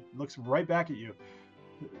 and then he looks right back at you.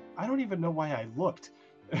 I don't even know why I looked.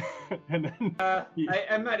 And then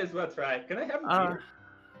I might as well try. Can I have a beer?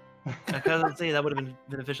 I couldn't say that would have been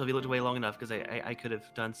beneficial if he looked away long enough, because I could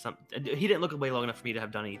have done something. He didn't look away long enough for me to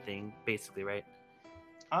have done anything, basically, right?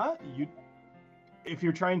 If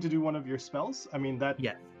you're trying to do one of your spells, I mean that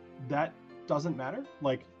doesn't matter.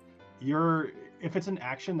 Like if it's an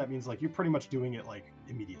action, that means like you're pretty much doing it like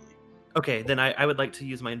immediately. Okay, then I would like to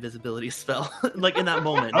use my invisibility spell, like in that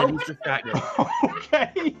moment, and he's distracted.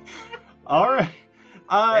 Okay, all right.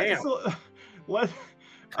 So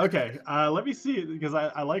let me see, because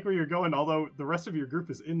I like where you're going. Although the rest of your group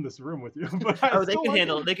is in this room with you, but they can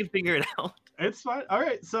handle it. They can figure it out. It's fine. All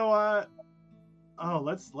right, so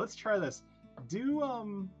let's try this. Do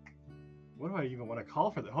what do I even want to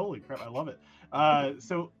call for that? Holy crap, I love it.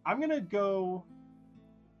 So I'm gonna go.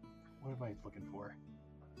 What am I looking for?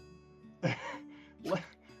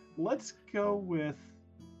 Let's go with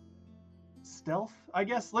stealth, I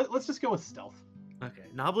guess. Let's just go with stealth. Okay.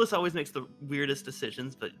 Novelist always makes the weirdest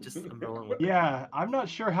decisions, but just I'm rolling with it. Yeah, I'm not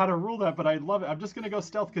sure how to rule that, but I love it. I'm just gonna go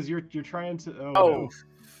stealth because you're trying to. Oh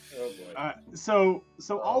boy. So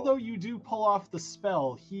although you do pull off the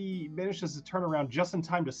spell, he manages to turn around just in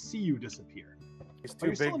time to see you disappear. He's But too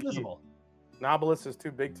you're still big. invisible. Novelist is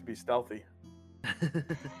too big to be stealthy.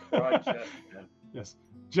 Broad chest, man. Yes.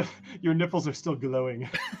 Your nipples are still glowing.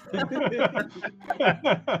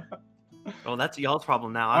 Oh, that's y'all's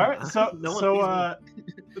problem now. All right, so no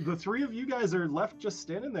the three of you guys are left just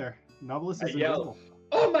standing there. Novelist is I yell, invisible.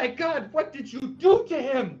 "Oh my God! What did you do to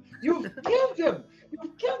him? You've killed him!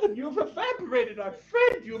 You've killed him! You've evaporated our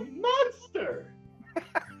friend! You monster!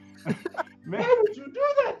 Man, Why would you do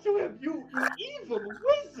that to him? You evil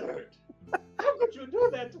wizard! How could you do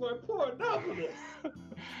that to our poor novelist?"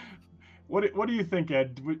 what do you think,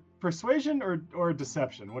 Ed? Persuasion or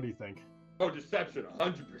deception? What do you think? Oh, deception,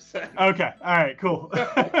 100%. Okay. All right. Cool.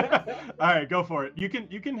 All right. Go for it. You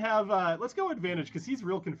can have. Let's go advantage because he's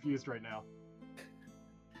real confused right now.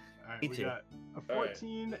 All right. Me we too. got a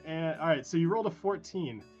 14 and all right. So you rolled a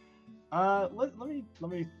 14. Let me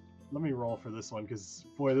roll for this one because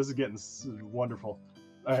boy, this is getting wonderful.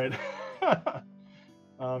 All right.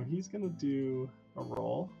 He's gonna do a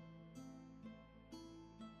roll.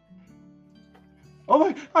 Oh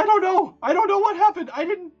my! I don't know what happened. I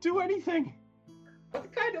didn't do anything.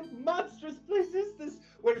 What kind of monstrous place is this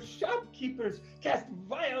where shopkeepers cast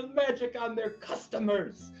vile magic on their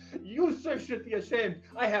customers? You, sir, should be ashamed.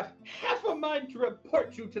 I have half a mind to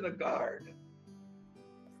report you to the guard.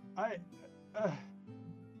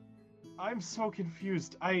 I'm so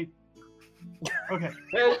confused. Okay.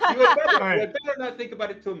 Well, you had better not think about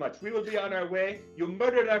it too much. We will be on our way. You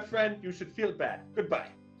murdered our friend. You should feel bad. Goodbye.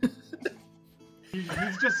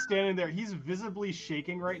 He's just standing there. He's visibly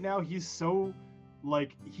shaking right now. He's so,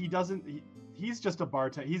 like, he's just a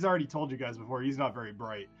bartender. He's already told you guys before, he's not very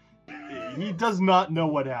bright. He does not know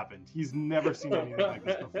what happened. He's never seen anything like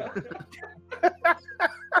this before.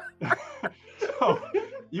 So,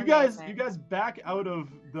 you guys back out of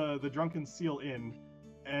the Drunken Seal Inn,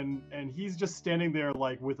 and he's just standing there,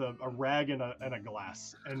 like, with a rag and a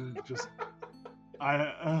glass, and just,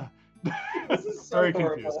 This is so very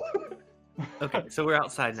horrible. confused. Okay, so we're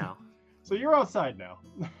outside now. So you're outside now.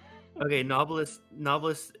 Okay, Novelist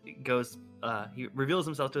goes. He reveals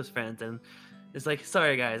himself to his friends and is like,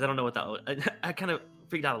 "Sorry guys, I don't know what that was. I kind of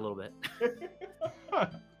freaked out a little bit."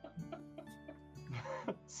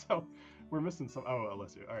 So we're missing some. Oh,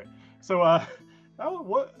 Alessio. All right. So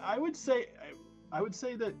what I would say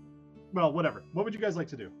that. Well, whatever. What would you guys like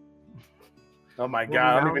to do? Oh my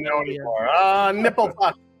God! I don't even know anymore. Nipple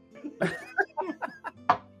fuck.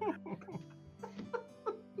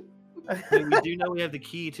 We do know we have the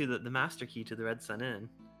key to the master key to the Red Sun Inn.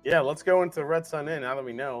 Yeah, let's go into Red Sun Inn now that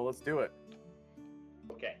we know. Let's do it.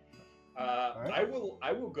 Okay. right.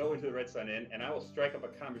 I will go into the Red Sun Inn and I will strike up a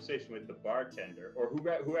conversation with the bartender or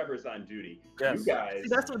whoever's on duty. Yes. You guys.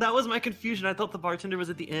 See, that was my confusion. I thought the bartender was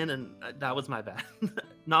at the inn, and that was my bad.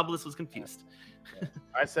 Novelist was confused.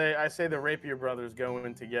 I say the Rapier brothers go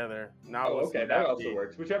in together. Oh, Novelist okay, and that Daffy. also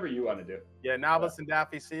works. Whichever you want to do. Yeah, Novelist and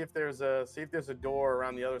Daffy, see if there's a door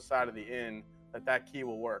around the other side of the inn that key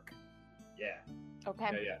will work. Yeah.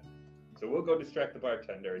 Okay. Yeah. So we'll go distract the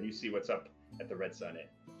bartender, and you see what's up at the Red Sun Inn.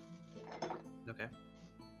 Okay.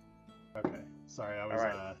 Okay. Sorry, I was. All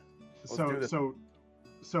right. Let's do this. So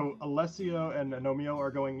so Alessio and Anomio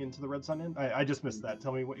are going into the Red Sun Inn? I just missed that.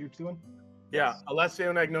 Tell me what you're doing. Yeah, Alessio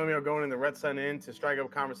and Agnomio going in the Red Sun Inn to strike up a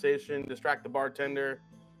conversation, distract the bartender,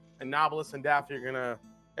 and Nobilis and Daffy are gonna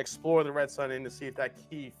explore the Red Sun Inn to see if that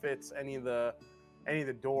key fits any of the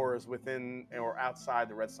doors within or outside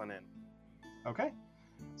the Red Sun Inn. Okay.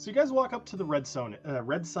 So you guys walk up to the Red Sun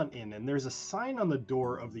Inn, and there's a sign on the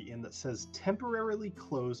door of the inn that says temporarily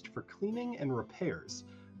closed for cleaning and repairs.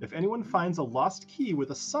 If anyone finds a lost key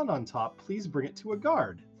with a sun on top, please bring it to a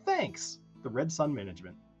guard. Thanks. The Red Sun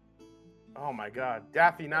Management. Oh my God,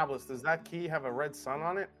 Daffy, Nobilis, does that key have a red sun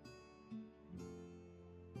on it?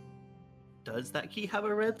 Does that key have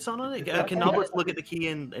a red sun on it? Can Nobilis look at the key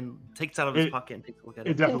and takes it out of his pocket and takes a look at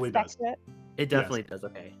it? It definitely does. It definitely does.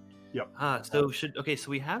 Okay. Yep. So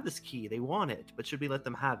we have this key. They want it, but should we let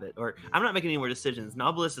them have it? Or I'm not making any more decisions.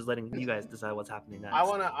 Nobilis is letting you guys decide what's happening next. I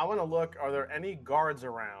wanna look. Are there any guards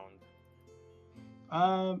around?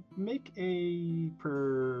 Make a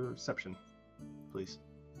perception, please.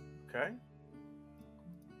 Okay.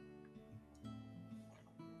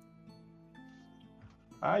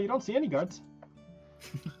 You don't see any guards.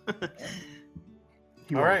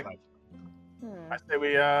 All right.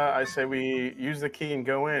 I say we use the key and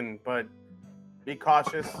go in, but be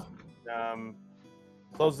cautious.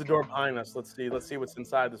 Close the door behind us. Let's see what's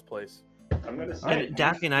inside this place. I'm gonna say,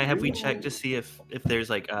 Daphne and I, have we checked to see if there's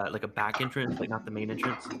like a back entrance, like not the main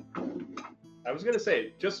entrance? I was gonna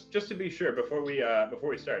say, just to be sure before we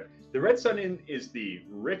start, the Red Sun Inn is the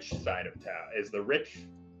rich side of town. Is the rich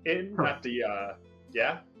inn, not the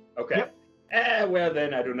yeah? Okay. Yep. Well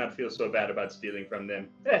then I do not feel so bad about stealing from them.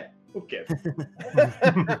 Who cares?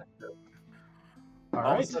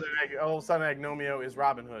 All of a sudden, Agnomio is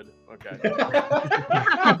Robin Hood. Okay.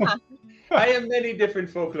 I am many different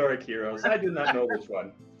folkloric heroes. I do not know which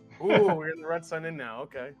one. Ooh, we're in the Red Sun Inn now.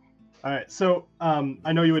 Okay. All right. So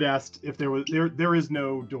I know you had asked if there is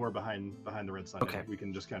no door behind the Red Sun Inn. Okay. We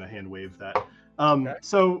can just kind of hand wave that. Okay.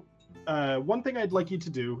 So one thing I'd like you to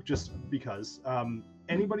do, just because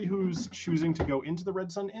anybody who's choosing to go into the Red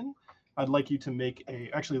Sun Inn, I'd like you to make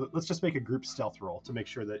let's just make a group stealth roll to make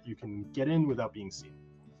sure that you can get in without being seen.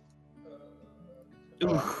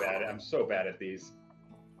 I'm so bad at these.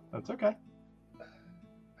 That's okay. All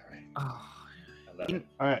right. I love it.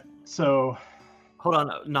 All right. So hold on.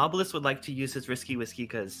 Nobilis would like to use his risky whiskey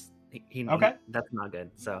because he that's not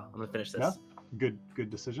good. So I'm gonna finish this. Yeah. Good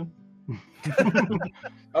decision.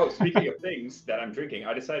 Oh, speaking of things that I'm drinking,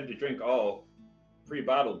 I decided to drink all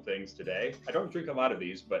pre-bottled things today. I don't drink a lot of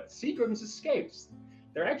these, but Seagram's Escapes.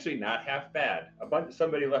 They're actually not half bad.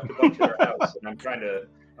 Somebody left a bunch at our house, and I'm trying to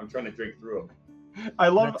drink through them. I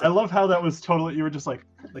love how that was totally. You were just like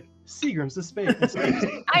Seagram's Escapes.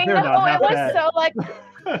 I know it was so like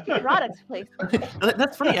product placement.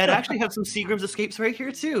 That's funny. I'd actually have some Seagram's Escapes right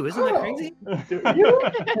here too. Isn't that crazy?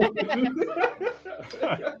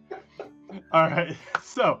 All right.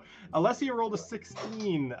 So Alessia rolled a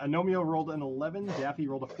 16, Anomio rolled an 11, Daffy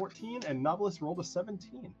rolled a 14, and Nobilis rolled a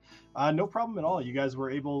 17. No problem at all. You guys were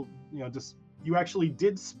able, you actually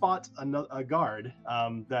did spot a guard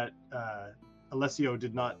that Alessio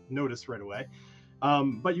did not notice right away.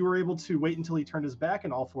 But you were able to wait until he turned his back,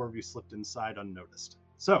 and all four of you slipped inside unnoticed.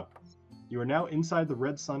 So you are now inside the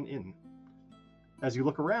Red Sun Inn. As you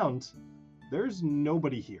look around, there's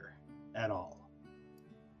nobody here at all.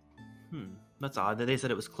 That's odd. They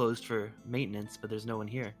said it was closed for maintenance, but there's no one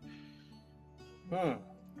here.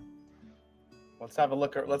 Let's have a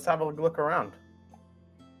look around.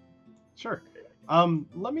 Sure.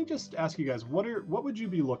 Let me just ask you guys, what would you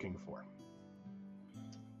be looking for?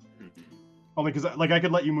 Only because I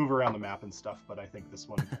could let you move around the map and stuff, but I think this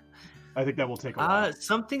one, I think that will take a while.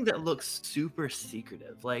 Something that looks super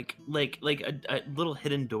secretive, like a little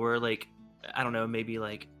hidden door, like I don't know, maybe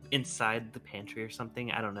like inside the pantry or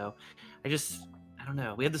something. I don't know. I don't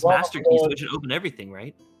know. We have this master key, so we should open everything,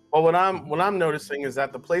 right? Well, what I'm noticing is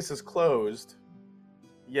that the place is closed,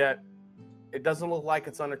 yet it doesn't look like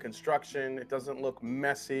it's under construction. It doesn't look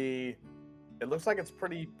messy. It looks like it's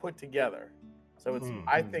pretty put together. So it's.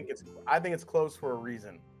 I think it's closed for a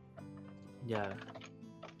reason. Yeah.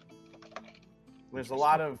 There's a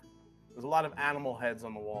lot of animal heads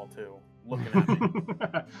on the wall too, looking at me.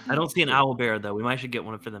 I don't see an owl bear though. We might should get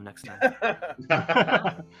one for them next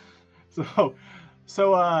time. So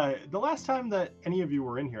the last time that any of you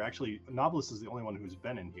were in here, actually, Nobilis is the only one who's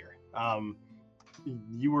been in here.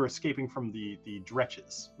 You were escaping from the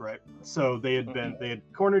Dretches, right? So they had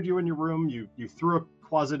cornered you in your room. You threw a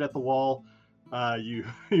closet at the wall. You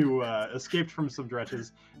escaped from some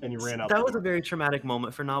dretches and you ran out. That was a very traumatic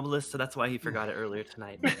moment for Novelist, so that's why he forgot it earlier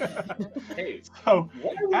tonight. Hey, so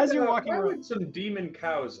as you're walking why around, would some demon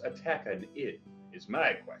cows attack an inn? Is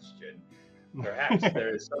my question. Perhaps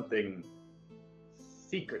there is something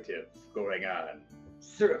secretive going on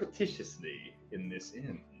surreptitiously in this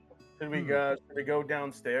inn. Should we go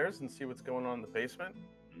downstairs and see what's going on in the basement?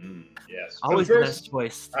 Yes. Always the best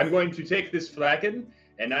choice. I'm going to take this flagon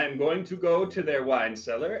and I'm going to go to their wine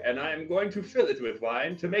cellar and I'm going to fill it with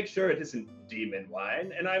wine to make sure it isn't demon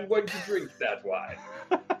wine, and I'm going to drink that wine.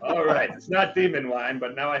 All right, it's not demon wine,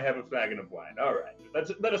 but now I have a flagon of wine. All right,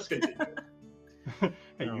 let us continue.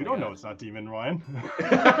 Hey, you don't know it's not demon wine.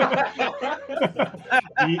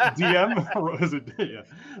 DM, or was it? Yeah.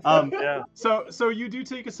 Yeah. So you do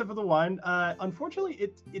take a sip of the wine.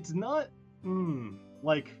 Unfortunately, it's not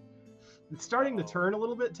like it's starting to turn a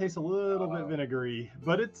little bit. Tastes a little bit vinegary,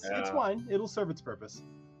 but it's wine. It'll serve its purpose.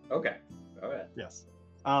 Okay. All right. Yes.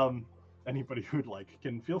 Anybody who'd like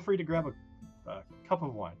can feel free to grab a cup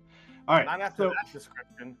of wine. All right. Not after that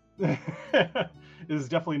description. This is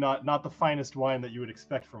definitely not the finest wine that you would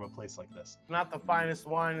expect from a place like this. Not the finest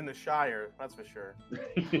wine in the Shire, that's for sure.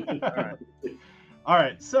 All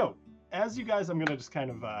right. So as you guys, I'm gonna just kind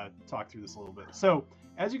of talk through this a little bit. So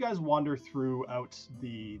as you guys wander throughout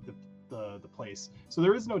the place, so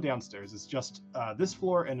there is no downstairs. It's just this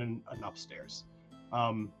floor and an upstairs.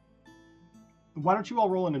 Why don't you all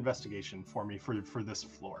roll an investigation for me for this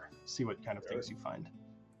floor? See what kind of things you find.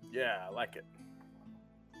 Yeah, I like it.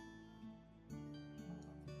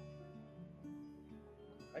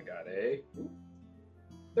 I got a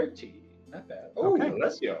 13. Not bad. Oh, okay.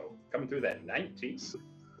 Alessio coming through that 19.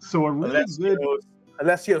 So a really good.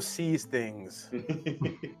 Alessio sees things.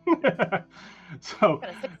 So Got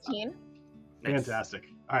a 16. Fantastic.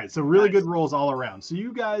 All right, so really good rolls all around. So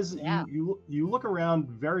you guys, Yeah. you look around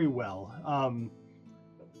very well.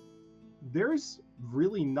 There's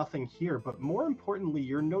really nothing here, but more importantly,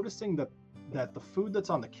 you're noticing that the food that's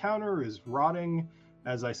on the counter is rotting.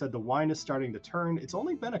 As I said, the wine is starting to turn. It's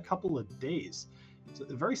only been a couple of days. It's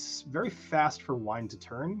very, very fast for wine to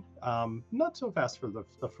turn. Not so fast for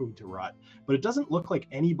the food to rot, but it doesn't look like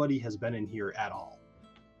anybody has been in here at all.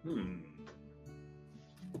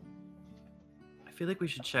 I feel like we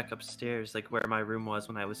should check upstairs, like where my room was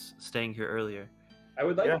when I was staying here earlier. I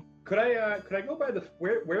would like. Yeah. Could I go by the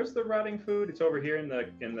where's the rotting food? It's over here in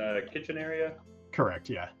the kitchen area. Correct.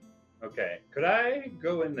 Yeah. Okay. Could I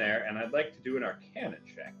go in there and I'd like to do an Arcana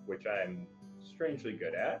check, which I'm strangely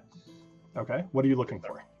good at. Okay. What are you looking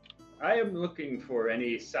for? I am looking for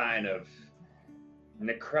any sign of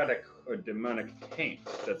necrotic or demonic taint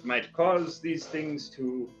that might cause these things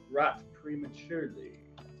to rot prematurely.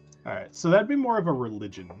 All right. So that'd be more of a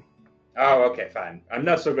religion. Oh, okay, fine. I'm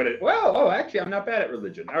not so good at. Well, oh, actually, I'm not bad at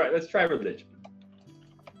religion. All right, let's try religion.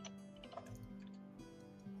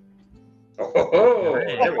 Oh,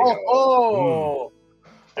 there we go. Oh,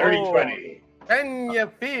 30-20. Can you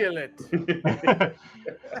feel it?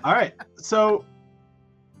 All right. So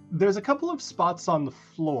there's a couple of spots on the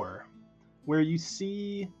floor where you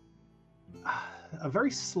see a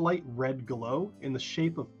very slight red glow in the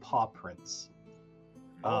shape of paw prints.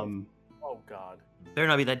 Oh God. Better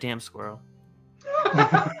not be that damn squirrel.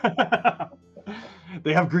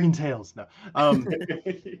 They have green tails. No.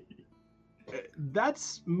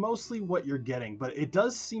 That's mostly what you're getting, but it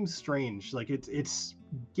does seem strange. Like it's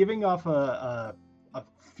giving off a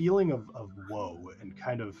feeling of woe and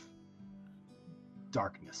kind of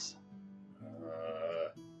darkness.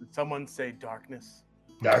 Did someone say darkness?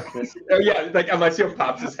 Darkness. Oh yeah, like Alessio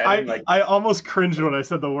pops his head. I almost cringed when I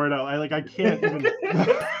said the word out. I can't even.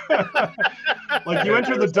 Like you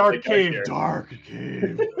enter the dark cave. Dark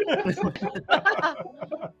cave. Do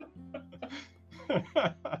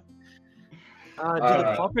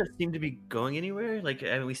the paw prints seem to be going anywhere? Like,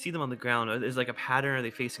 I mean, we see them on the ground. Is like a pattern? Are they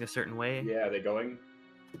facing a certain way? Yeah, are they going?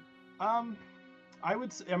 I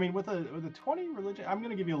would say, I mean, with a 20 religion, I'm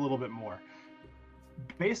going to give you a little bit more.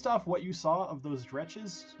 Based off what you saw of those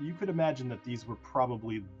dretches, you could imagine that these were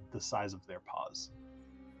probably the size of their paws.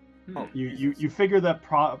 You figure that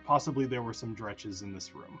possibly there were some dretches in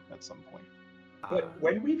this room at some point. But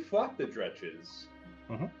when we fought the dretches,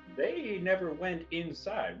 they never went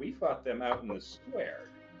inside. We fought them out in the square.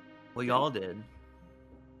 Well, y'all did.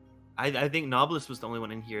 I think Novelist was the only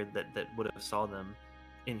one in here that would have saw them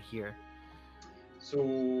in here.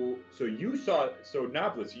 So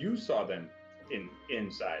Novelist, you saw them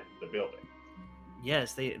inside the building.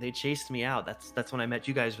 Yes, they chased me out. That's when I met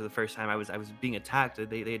you guys for the first time. I was being attacked.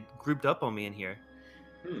 They had grouped up on me in here.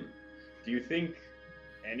 Do you think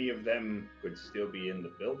any of them would still be in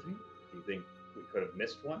the building? Do you think we could have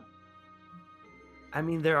missed one? I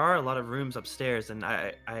mean, there are a lot of rooms upstairs, and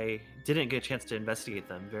I didn't get a chance to investigate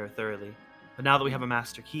them very thoroughly. But now that we have a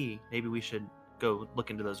master key, maybe we should go look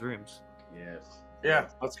into those rooms. Yes. Yeah,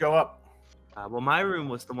 let's go up. Well, my room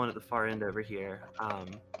was the one at the far end over here,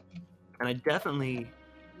 and I definitely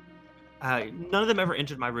none of them ever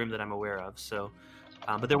entered my room that I'm aware of. So,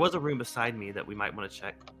 but there was a room beside me that we might want to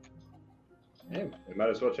check. Yeah, we might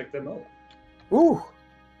as well check them out. Ooh.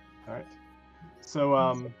 All right. So,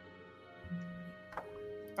 all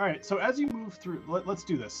right. So as you move through, let's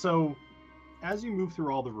do this. So, as you move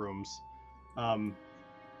through all the rooms, well,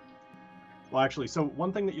 actually, so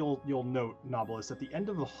one thing that you'll note, Nobilis, at the end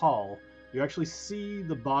of the hall, you actually see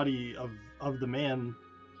the body of the man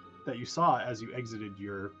that you saw as you exited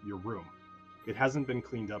your room. It hasn't been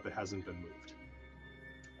cleaned up. It hasn't been moved.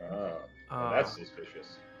 Oh, well, that's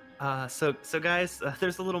suspicious. So guys,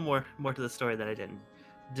 there's a little more to the story that I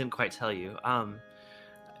didn't quite tell you.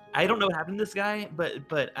 I don't know what happened to this guy,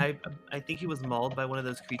 but I think he was mauled by one of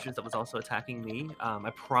those creatures that was also attacking me.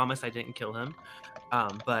 I promise I didn't kill him,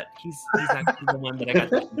 but he's actually the one that I got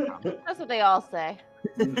the key from. That's what they all say.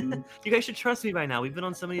 You guys should trust me by now. We've been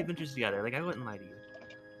on so many adventures together. Like, I wouldn't lie to you.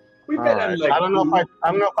 We've been on, like, I don't know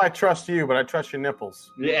if I trust you, but I trust your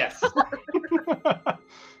nipples. Yes.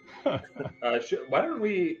 Why don't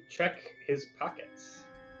we check his pockets?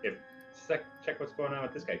 Check what's going on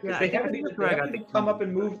with this guy. Because they haven't even come up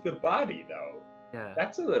and moved the body, though. Yeah.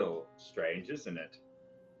 That's a little strange, isn't it?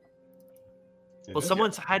 Well,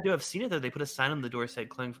 someone's had to have seen it, though. They put a sign on the door saying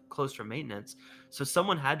closed for maintenance. So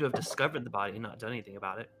someone had to have discovered the body and not done anything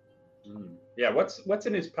about it. Mm. Yeah, what's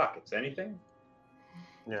in his pockets? Anything?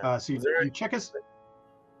 Yeah. So you check his.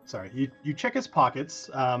 Sorry, you check his pockets.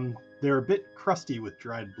 They're a bit crusty with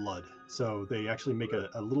dried blood, so they actually make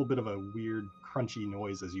a little bit of a weird crunchy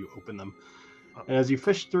noise as you open them. And as you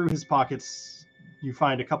fish through his pockets, you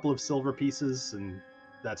find a couple of silver pieces, and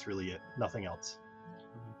that's really it. Nothing else.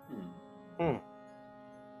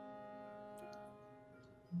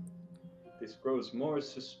 This grows more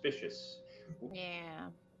suspicious. Yeah.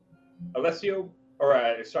 Alessio,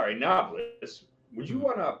 or sorry, Nobilis, would you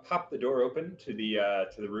want to pop the door open to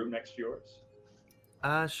the room next to yours?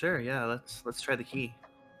 Sure. Yeah. Let's try the key.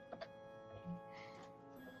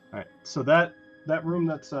 All right. So that room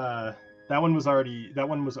that one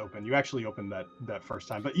was open. You actually opened that first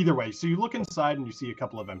time. But either way, so you look inside and you see a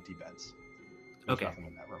couple of empty beds. There's Okay. nothing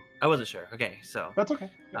in that room. I wasn't sure. Okay. So That's okay.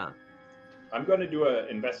 I'm going to do an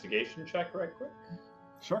investigation check right quick.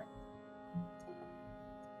 Sure.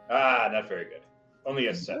 Not very good. Only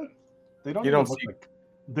a 7. They don't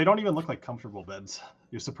even look like comfortable beds.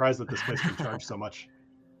 You're surprised that this place can charge so much.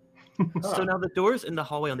 So now the doors in the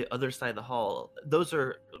hallway on the other side of the hall, those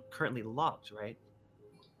are currently locked, right?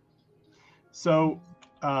 So,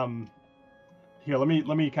 here, let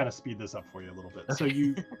me kind of speed this up for you a little bit. Okay. So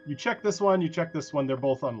you check this one, you check this one. They're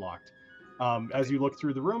both unlocked. As you look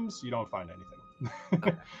through the rooms, you don't find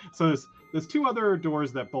anything. So there's two other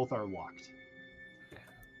doors that both are locked.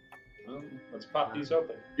 Let's pop these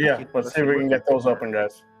open. Yeah, let's see if we can get those open,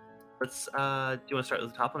 guys. Let's. Do you want to start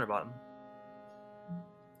with the top one or bottom?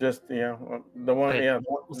 Just the one. Okay. Yeah,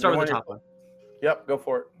 We'll start with the top one. Yep, go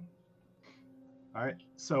for it. All right.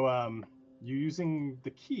 So you using the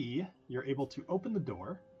key, you're able to open the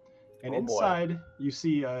door, and Oh, boy. inside you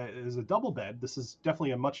see is a double bed. This is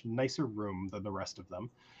definitely a much nicer room than the rest of them.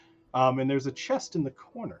 And there's a chest in the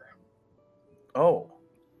corner. Oh,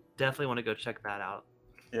 Definitely want to go check that out.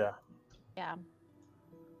 yeah. Yeah.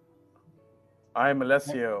 I'm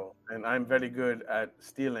Alessio, and I'm very good at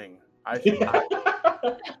stealing. I should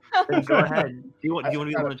Then go ahead. Do you want to be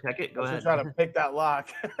the one to check it? Go ahead. try to pick that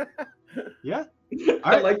lock. Yeah. All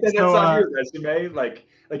I right, like that so, that's on your resume. Like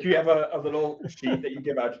you have a little sheet that you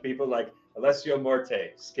give out to people, like Alessio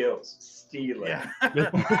Morte, skills, stealing. Yeah.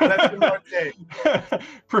 That's your okay.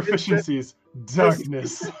 Proficiencies,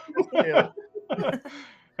 darkness. Yeah.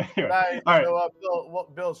 Anyway, all right. So,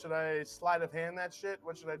 Bill, should I sleight of hand that shit?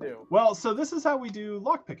 What should I do? Well, so this is how we do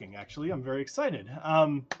lockpicking, actually. I'm very excited.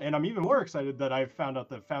 And I'm even more excited that I've found out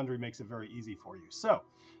that Foundry makes it very easy for you. So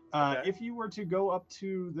Okay. if you were to go up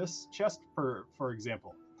to this chest, for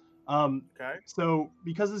example, Okay. so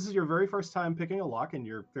because this is your very first time picking a lock and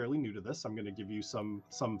you're fairly new to this, I'm going to give you some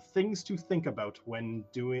things to think about when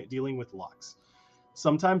dealing with locks.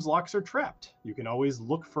 Sometimes locks are trapped. You can always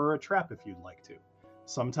look for a trap if you'd like to.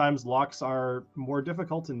 Sometimes locks are more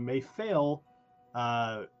difficult and may fail,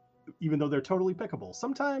 even though they're totally pickable.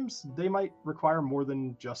 Sometimes they might require more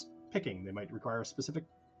than just picking. They might require a specific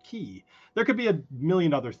key. There could be a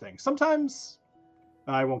million other things. Sometimes,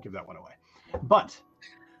 I won't give that one away. But,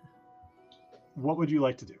 what would you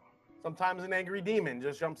like to do? Sometimes an angry demon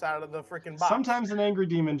just jumps out of the freaking box. Sometimes an angry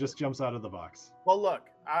demon just jumps out of the box. Well, look,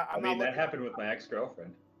 I mean, that happened with my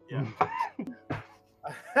ex-girlfriend. Yeah.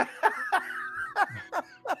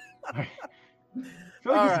 I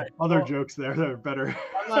feel like there's other jokes there that are better.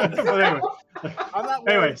 But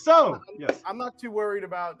anyway, I'm not too worried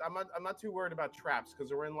about. I'm not too worried about traps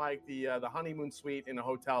because we're in like the honeymoon suite in a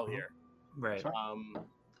hotel here. Right.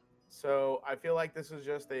 So I feel like this is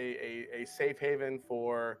just a safe haven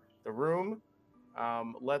for the room.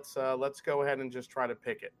 Let's go ahead and just try to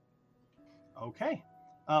pick it. Okay.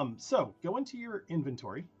 So go into your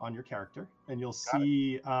inventory on your character, and you'll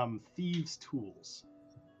see thieves' tools.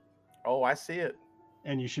 Oh, I see it.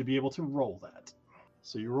 And you should be able to roll that.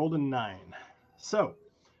 So you rolled a 9. So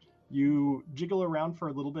you jiggle around for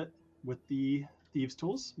a little bit with the thieves'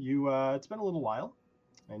 tools. It's been a little while,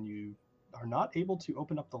 and you are not able to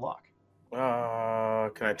open up the lock.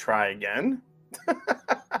 Can I try again?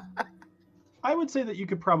 I would say that you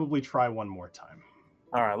could probably try one more time.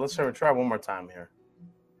 All right, let's try one more time here.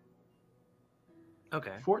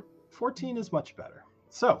 Okay. 14 is much better.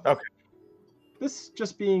 So, okay. This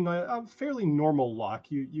just being a fairly normal lock,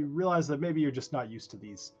 you realize that maybe you're just not used to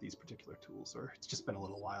these particular tools, or it's just been a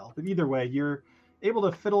little while. But either way, you're able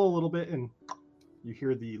to fiddle a little bit, and you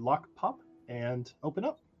hear the lock pop and open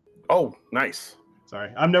up. Oh, nice.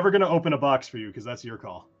 Sorry, I'm never going to open a box for you because that's your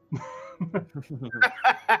call.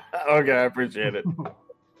 Okay, I appreciate it.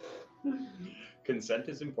 Consent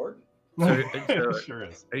is important. So, it sure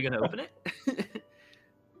is. Are you going to open it?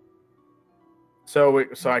 So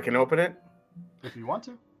I can open it? If you want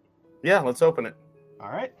to. Yeah, let's open it. All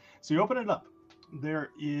right. So you open it up. There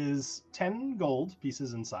is 10 gold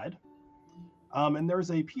pieces inside. And there's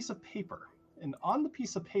a piece of paper. And on the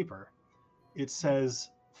piece of paper, it says,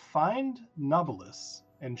 "Find Nobilis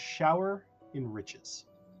and shower in riches."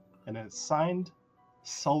 And it's signed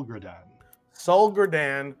Sulgradan.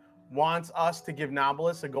 Sulgradan wants us to give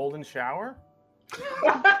Nobilis a golden shower?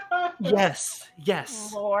 Yes.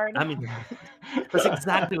 Lord. I mean, that's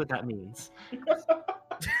exactly what that means.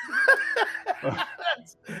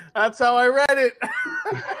 That's how I read it.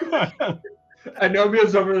 I know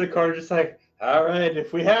Mio's over in the corner just like, all right,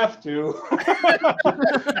 if we have to.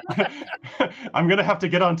 I'm going to have to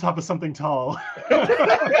get on top of something tall.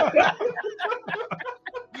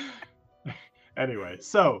 Anyway,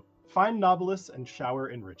 so find Nobilis and shower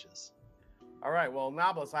in riches. All right, well,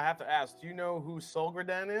 Nobilis, I have to ask, do you know who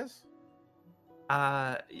Sulgradan is?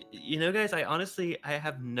 Guys, I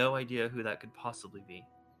have no idea who that could possibly be.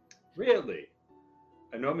 Really?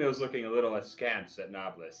 Anomio's looking a little askance at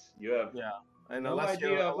Nobilis. You have and no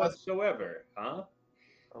idea whatsoever, huh?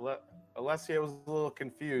 Alessio was a little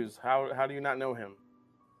confused. How do you not know him?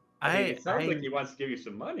 I mean, it sounds like he wants to give you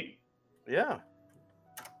some money. Yeah.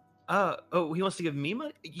 He wants to give me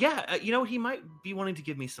money? Yeah, he might be wanting to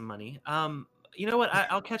give me some money. You know what?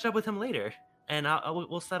 I'll catch up with him later, and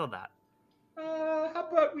we'll settle that. How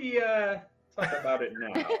about we talk about it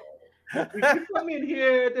now? We can come in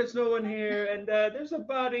here. There's no one here, and there's a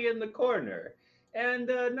body in the corner. And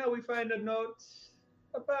now we find a note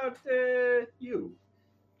about you.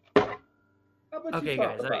 How about you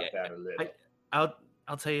talk about that a little?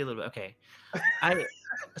 I'll tell you a little bit. Okay,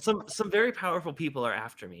 some very powerful people are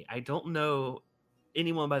after me. I don't know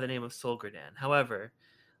anyone by the name of Sulgradan. However,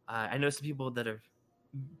 I know some people that are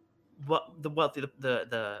the wealthy,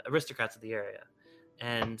 the aristocrats of the area,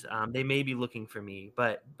 and they may be looking for me.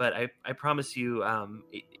 But I promise you,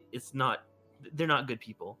 it's not. They're not good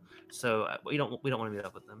people. So we don't want to meet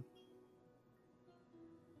up with them.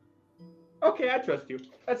 Okay, I trust you.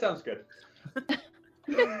 That sounds good.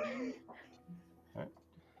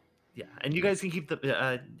 Yeah, and you guys can keep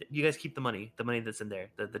the money that's in there,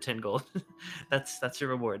 the 10 gold. that's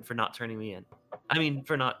your reward for not turning me in. I mean,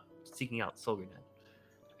 for not seeking out Sulgradan.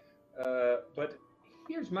 But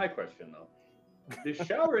here's my question though: the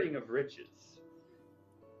showering of riches.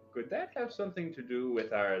 Could that have something to do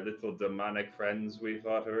with our little demonic friends we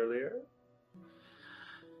fought earlier?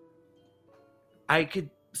 I could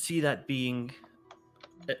see that being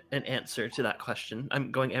an answer to that question.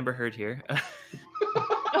 I'm going Amber Heard here.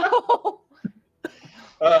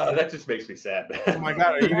 That just makes me sad. Oh my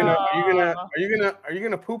god, are you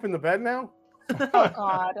gonna poop in the bed now? Oh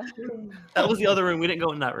god. That was the other room. We didn't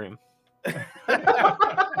go in that room.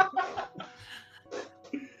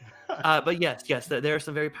 But yes, there are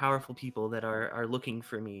some very powerful people that are looking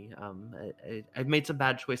for me. I've made some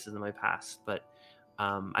bad choices in my past, but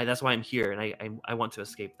that's why I'm here, and I want to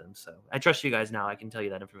escape them. So I trust you guys now. I can tell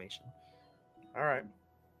you that information. All right.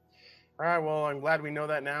 Well, I'm glad we know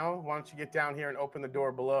that now. Why don't you get down here and open the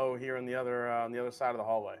door below here on the other side of the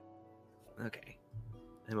hallway? Okay.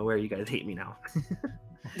 I'm aware you guys hate me now.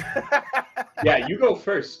 Yeah, you go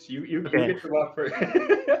first. You Okay. get to walk first. All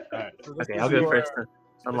right. So this Okay, is I'll go your- first. To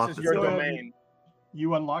unlock This is the your door. domain.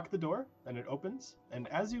 You unlock the door and it opens, and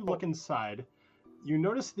as you look inside, you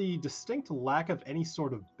notice the distinct lack of any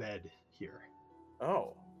sort of bed here.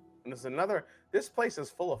 Oh, and there's another. This place is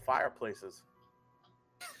full of fireplaces.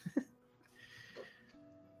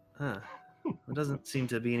 Huh. It doesn't seem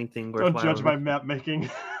to be anything Don't worthwhile. judge my map making.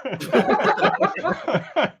 Listen,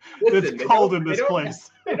 It's they cold don't- in they this don't-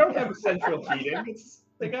 place. They don't have central heating.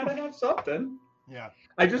 They gotta have something. Yeah.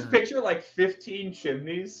 I just picture like 15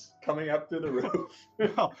 chimneys coming up through the roof.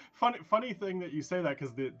 Well, funny thing that you say that,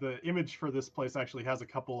 because the image for this place actually has a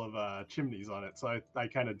couple of chimneys on it, so I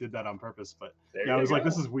kind of did that on purpose. But There yeah, I you was like, go.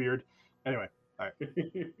 this is weird. Anyway,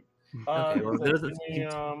 Okay, so well, there's can we,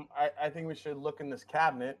 I think we should look in this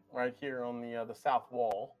cabinet right here on the south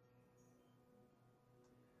wall.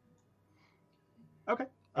 okay.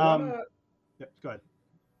 I wanna- Yeah, go ahead.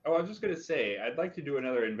 Oh, I was just gonna say, I'd like to do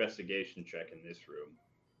another investigation check in this room.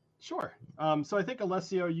 Sure. So I think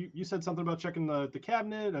Alessio, you said something about checking the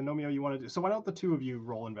cabinet, and Nomio, you wanted to. So why don't the two of you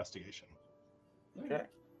roll investigation? Okay.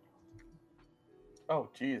 Oh,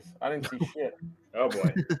 geez, I didn't see shit. Oh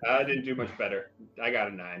boy, I didn't do much better. I got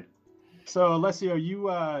a 9. So Alessio, you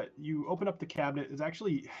open up the cabinet. It's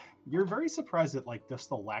actually, you're very surprised at like just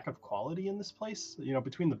the lack of quality in this place. You know,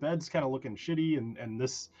 between the beds kind of looking shitty and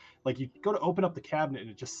this, like you go to open up the cabinet and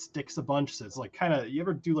it just sticks a bunch. So it's like kind of, you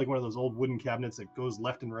ever do like one of those old wooden cabinets that goes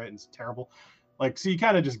left and right and it's terrible? Like, so you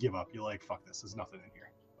kind of just give up. You're like, fuck this, there's nothing in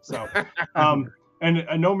here. So, and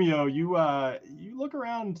Anomio, you look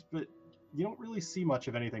around, but you don't really see much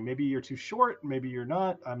of anything. Maybe you're too short, maybe you're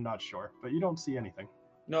not. I'm not sure, but you don't see anything.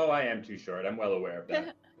 No, I am too short. I'm well aware of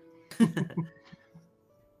that.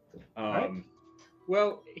 Right.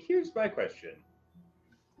 Well, here's my question.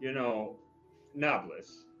 You know,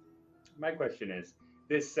 Noblesse, my question is,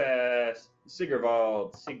 this cigarette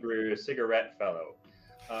fellow,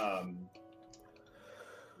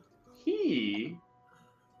 he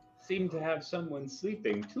seemed to have someone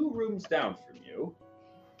sleeping 2 rooms down from you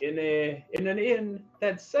in an inn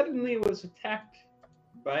that suddenly was attacked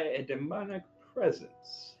by a demonic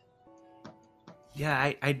presence.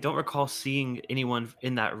 Yeah, I don't recall seeing anyone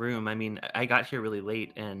in that room. I mean, I got here really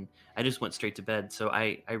late and I just went straight to bed. So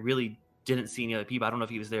I really didn't see any other people. I don't know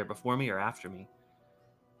if he was there before me or after me.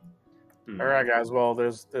 All right, guys. Well,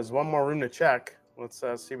 there's one more room to check. Let's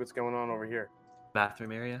see what's going on over here.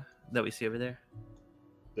 Bathroom area that we see over there.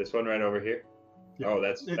 This one right over here. Yeah. Oh,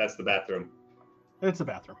 that's the bathroom. It's a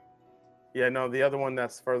bathroom. Yeah, no, the other one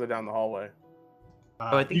that's further down the hallway.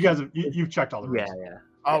 I think you guys you've checked all the rooms. Yeah.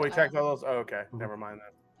 Oh, we checked all those. Oh, okay, never mind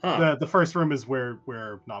that. Huh. The first room is where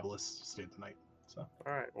Novelist stayed the night. So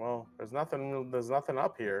All right. Well, there's nothing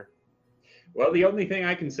up here. Well, the only thing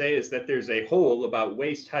I can say is that there's a hole about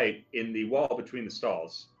waist height in the wall between the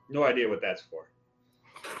stalls. No idea what that's for.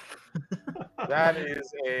 That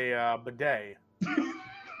is a bidet.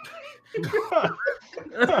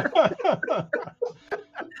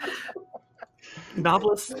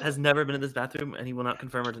 Novelist has never been in this bathroom, and he will not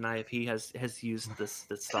confirm or deny if he has used this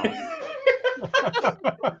stall.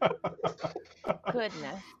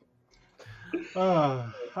 Goodness. All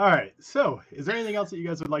right. So, is there anything else that you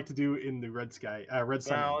guys would like to do in the Red Sun?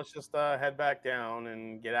 Well, let's just head back down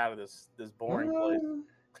and get out of this boring place.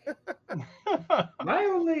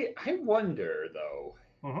 I wonder though.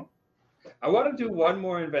 Mhm. I want to do one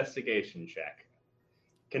more investigation check.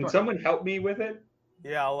 Can Sure. someone help me with it?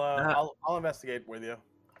 Yeah, I'll investigate with you.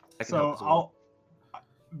 I can So help as well.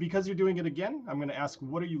 because you're doing it again, I'm going to ask,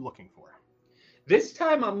 what are you looking for? This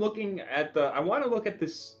time I'm looking at I want to look at the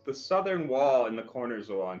southern wall in the corners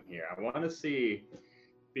along here. I want to see,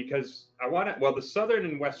 because the southern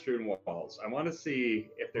and western walls. I want to see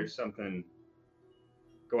if there's something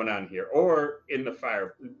going on here, or in the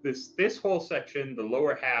fire. This whole section, the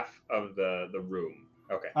lower half of the room.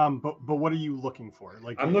 Okay. But what are you looking for?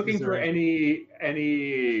 Like, I'm looking for any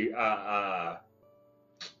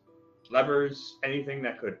levers, anything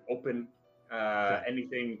that could open,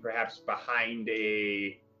 anything perhaps behind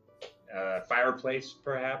a fireplace,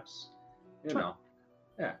 perhaps. You know.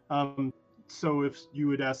 Yeah. So if you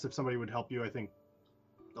would ask if somebody would help you, I think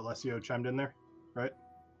Alessio chimed in there, right?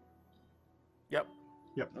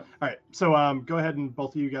 Yep. All right. So go ahead and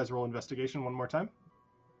both of you guys roll investigation one more time.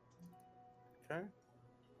 Okay.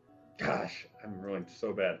 Gosh, I'm rolling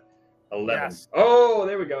so bad. 11. Yes. Oh,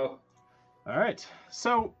 there we go. All right.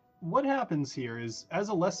 So what happens here is, as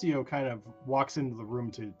Alessio kind of walks into the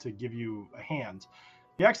room to give you a hand,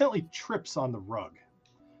 he accidentally trips on the rug.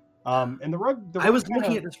 And the rug I was kinda,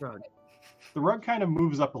 looking at this rug. the rug kind of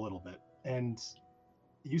moves up a little bit, and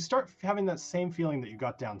you start having that same feeling that you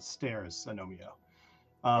got downstairs, Anomio.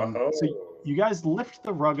 Oh. So you guys lift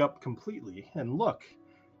the rug up completely and look,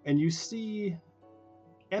 and you see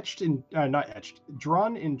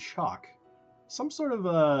drawn in chalk, some sort of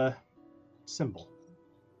a symbol.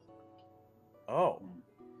 Oh.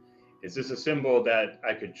 Is this a symbol that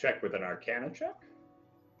I could check with an Arcana check?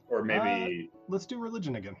 Or maybe... let's do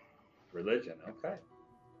religion again. Religion, okay.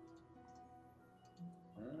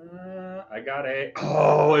 I got a...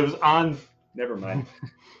 Oh, it was on... Never mind.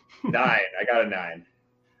 9. I got a 9.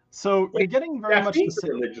 So you're getting very much the a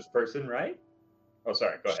religious person, right? Oh,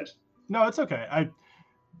 sorry. Go ahead. No, it's okay.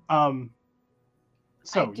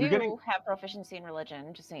 So I do you're getting... have proficiency in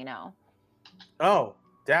religion, just so you know. Oh,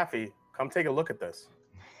 Daffy, come take a look at this.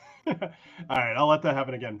 All right, I'll let that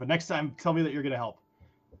happen again. But next time, tell me that you're going to help.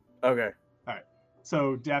 Okay. All right.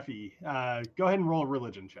 So Daffy, go ahead and roll a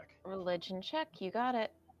religion check. Religion check. You got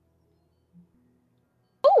it.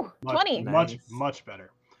 Ooh, 20. Much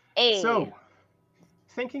better. Hey. So,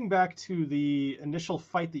 thinking back to the initial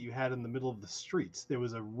fight that you had in the middle of the streets, there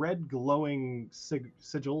was a red glowing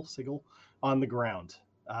sigil on the ground.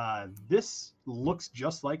 This looks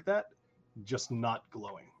just like that, just not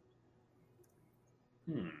glowing.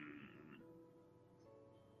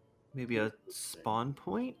 Maybe a spawn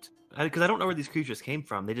point? Because I don't know where these creatures came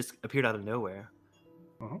from. They just appeared out of nowhere.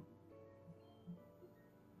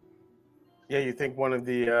 Yeah, you think one of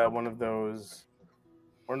those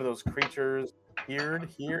creatures appeared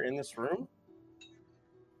here in this room?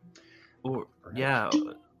 Or yeah,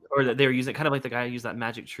 or that they were using, kind of like the guy who used that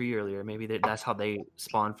magic tree earlier. Maybe that's how they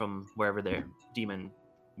spawn from wherever their demon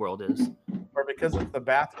world is. Or because it's the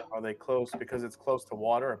bathtub, are they close? Because it's close to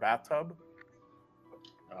water, a bathtub?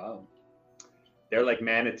 Oh. They're like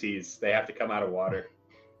manatees. They have to come out of water.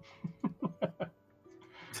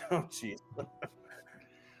 Oh, jeez.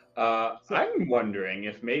 I'm wondering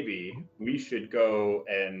if maybe we should go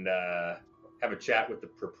and have a chat with the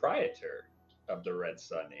proprietor of the Red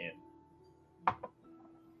Sun Inn.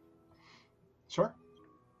 Sure.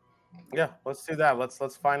 Yeah, let's do that. Let's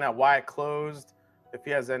find out why it closed, if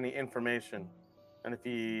he has any information, and if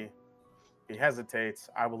he hesitates,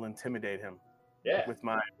 I will intimidate him. Yeah. With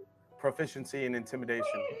my proficiency in intimidation.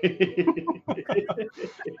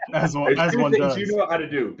 as one does. You know how to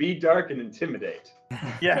do: be dark and intimidate.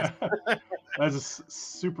 Yes. That's a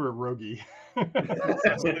super roguey.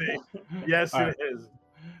 Yes, All it is.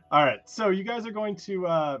 All right, so you guys are going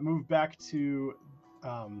to move back to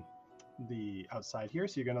the outside here.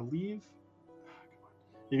 So you're going to leave.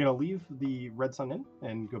 You're going to leave the Red Sun Inn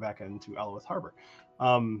and go back into Alowith Harbor.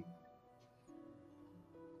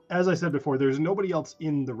 As I said before, there's nobody else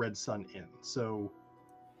in the Red Sun Inn. So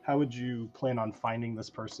how would you plan on finding this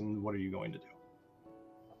person? What are you going to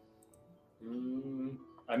do?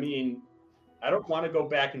 I mean, I don't want to go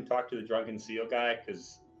back and talk to the drunken seal guy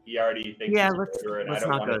because he already thinks he's a murderer, and I don't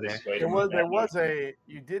want to dissuade him. There was a.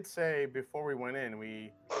 You did say before we went in,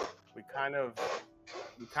 we kind of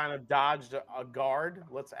dodged a guard.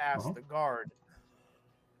 Let's ask the guard.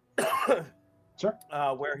 Sure.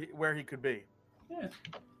 Where he could be. Yeah.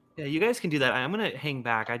 Yeah, you guys can do that. I'm gonna hang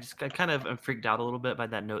back. I kind of am freaked out a little bit by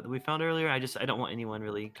that note that we found earlier. I don't want anyone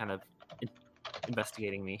really kind of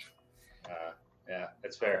investigating me. Yeah,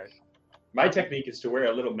 that's fair. My technique is to wear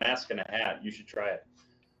a little mask and a hat. You should try it.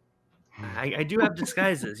 I do have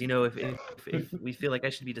disguises. You know, if we feel like I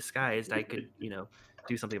should be disguised, I could,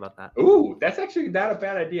 do something about that. Ooh, that's actually not a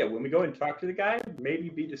bad idea. When we go and talk to the guy, maybe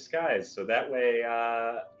be disguised so that way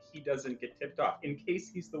he doesn't get tipped off in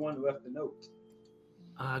case he's the one who left the note.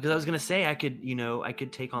 Because I was gonna say I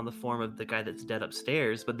could take on the form of the guy that's dead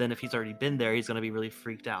upstairs, but then if he's already been there, he's gonna be really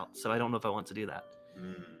freaked out. So I don't know if I want to do that.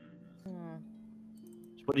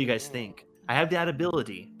 What do you guys think? I have that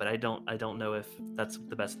ability, but I don't know if that's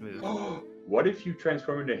the best move. What if you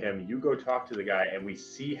transform into him, you go talk to the guy, and we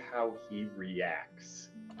see how he reacts?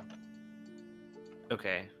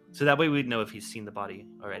 Okay, so that way we'd know if he's seen the body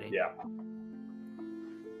already. Yeah.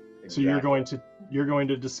 So you're going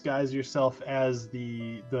to disguise yourself as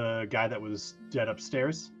the guy that was dead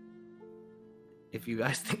upstairs? If you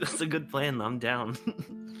guys think that's a good plan, I'm down.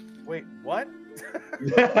 Wait, what?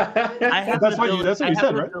 I have that's what you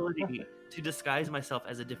said, right? Ability to disguise myself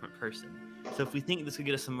as a different person. So if we think this could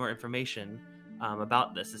get us some more information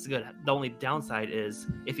about this, it's good. The only downside is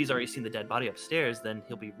if he's already seen the dead body upstairs, then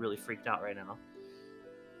he'll be really freaked out right now.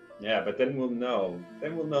 Yeah, but then we'll know.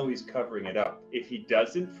 Then we'll know he's covering it up. If he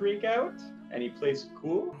doesn't freak out and he plays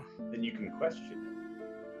cool, then you can question him.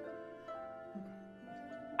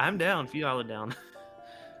 I'm down. If you all are down.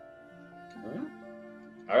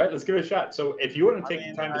 All right, let's give it a shot. So if you want to take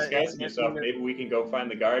the time disguising yourself, maybe we can go find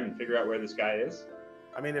the guard and figure out where this guy is.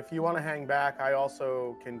 I mean, if you want to hang back, I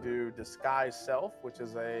also can do Disguise Self, which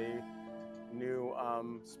is a new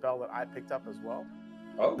spell that I picked up as well.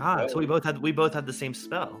 Oh, so we both had the same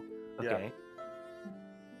spell. Okay.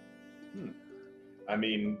 Yeah. I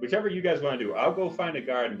mean, whichever you guys want to do, I'll go find a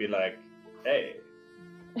guard and be like, "Hey,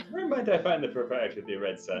 where might I find the proprietor of the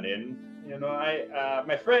Red Sun Inn? You know,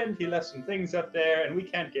 my friend, he left some things up there, and we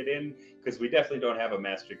can't get in because we definitely don't have a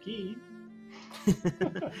master key."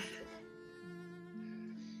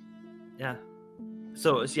 Yeah.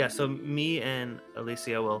 So me and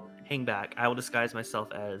Alicia will hang back. I will disguise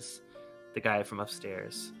myself as the guy from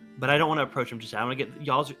upstairs, but I don't want to approach him just yet. I want to get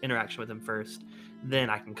y'all's interaction with him first, then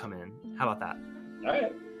I can come in. How about that? All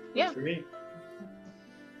right. Yeah. That's for me.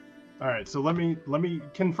 All right, so let me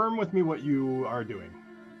confirm with me what you are doing.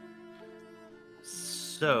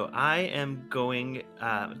 So I am going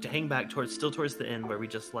to hang back towards the inn where we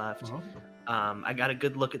just left. Uh-huh. I got a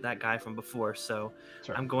good look at that guy from before, so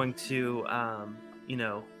Sure. I'm going to,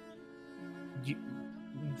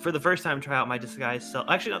 for the first time, try out my disguise self.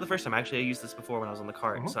 Actually, not the first time. Actually, I used this before when I was on the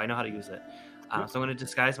cart, Uh-huh. so I know how to use it. So I'm going to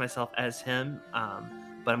disguise myself as him,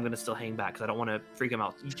 but I'm going to still hang back because I don't want to freak him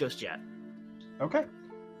out just yet. Okay.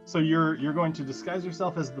 So you're going to disguise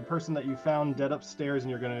yourself as the person that you found dead upstairs, and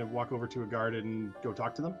you're going to walk over to a guard and go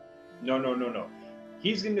talk to them? No.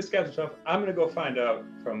 He's going to disguise himself. I'm going to go find out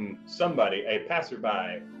from somebody, a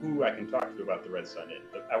passerby, who I can talk to about the Red Sun Inn.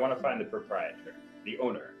 I want to find the proprietor, the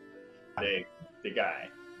owner, the guy.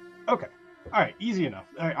 Okay. All right. Easy enough.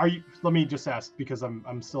 Are you? Let me just ask because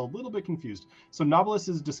I'm still a little bit confused. So Nobilis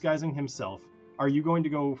is disguising himself. Are you going to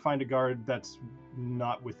go find a guard that's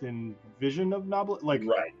not within vision of Nobilis? Like,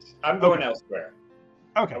 Right. I'm going elsewhere.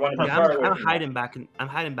 Okay. I want to be Yeah, far away I'm from hiding back. I'm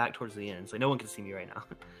hiding back towards the inn, so no one can see me right now.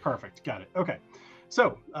 Perfect. Got it. Okay.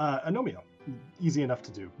 So, Anomio, easy enough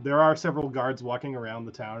to do. There are several guards walking around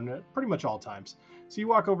the town at pretty much all times. So you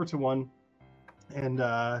walk over to one, and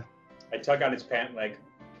I tug on his pant leg.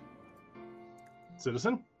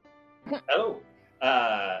 Citizen? Hello.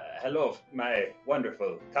 Hello, my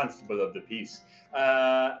wonderful constable of the peace.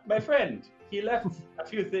 My friend, he left a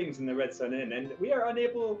few things in the Red Sun Inn, and we are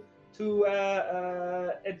unable to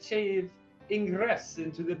achieve ingress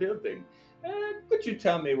into the building. Could you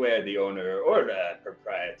tell me where the owner or the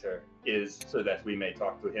proprietor is so that we may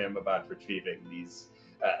talk to him about retrieving these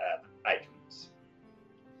items?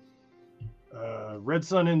 Red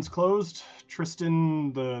Sun Inn's closed.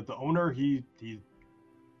 Tristan, the owner, he's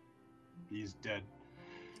dead.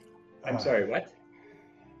 I'm sorry, what?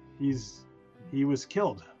 He was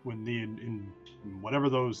killed when in whatever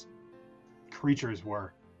those creatures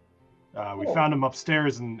were. We found him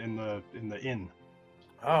upstairs in the inn.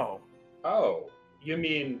 Oh, You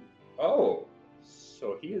mean,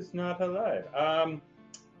 so he is not alive.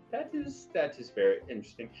 That is very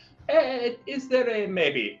interesting. Is there a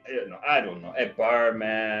maybe, I don't know, a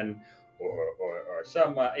barman or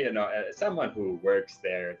someone, someone who works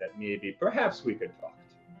there that maybe perhaps we could talk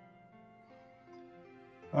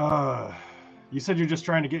to? You said you're just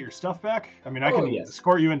trying to get your stuff back? I mean, I can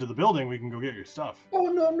escort you into the building. We can go get your stuff. Oh,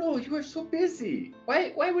 no, you are so busy.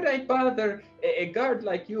 Why would I bother a guard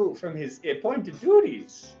like you from his appointed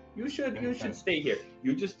duties? You should stay here.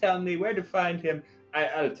 You just tell me where to find him.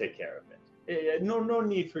 I'll take care of it. No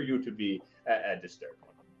need for you to be disturbed.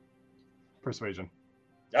 Persuasion.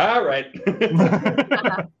 All right.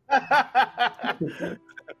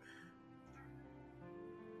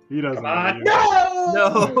 He doesn't. Come on.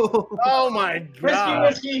 No. Oh my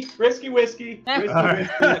God. Risky whiskey. There's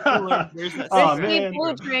that Oh, secret. man.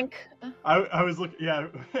 Blue drink. I was looking. Yeah.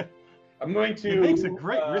 I'm going to. It makes a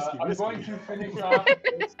great risky I'm whiskey. going to finish off.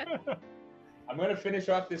 I'm going to finish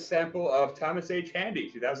off this sample of Thomas H. Handy,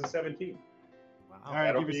 2017. All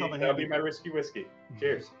right, give yourself a That'll be hand. my risky whiskey.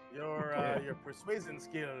 Cheers. Your persuasion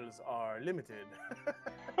skills are limited.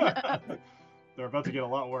 They're about to get a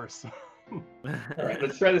lot worse. All right,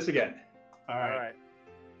 let's try this again. All All right. right.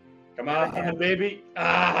 Come on, baby.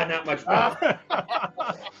 Not much better.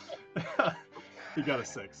 He got a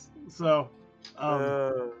 6. So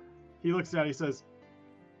he looks down. He says,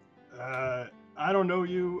 I don't know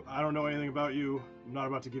you. I don't know anything about you. I'm not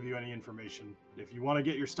about to give you any information. If you want to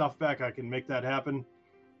get your stuff back, I can make that happen.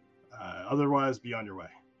 Otherwise, be on your way.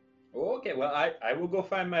 Okay, well, I will go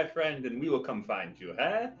find my friend and we will come find you,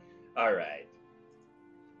 huh? All right.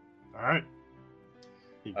 All right.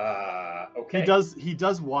 Okay. He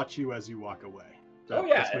does watch you as you walk away. That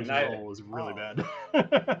persuasion roll is really bad.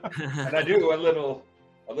 And I do a little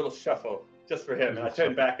shuffle just for him, and I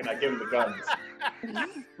turn back and I give him the guns.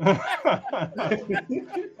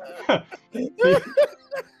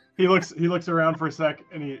 He looks around for a sec,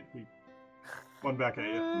 and he One back at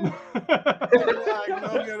you. Look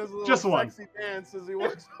at his little Just one. sexy dance as he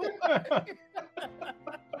walks away.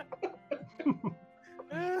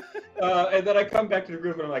 And then I come back to the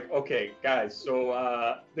group and I'm like, okay, guys,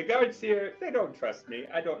 so the guards here, they don't trust me.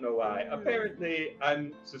 I don't know why. Apparently,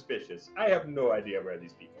 I'm suspicious. I have no idea where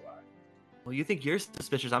these people are. Well, you think you're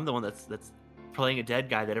suspicious. I'm the one that's playing a dead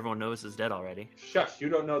guy that everyone knows is dead already. Shush, you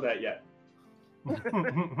don't know that yet.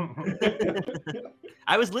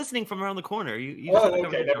 I was listening from around the corner. You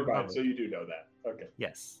okay, never mind. So you do know that. Okay.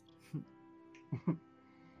 Yes.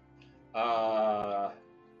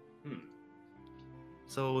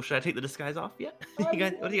 So should I take the disguise off yet? What do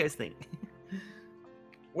you guys think?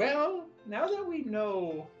 Well, now that we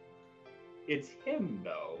know it's him,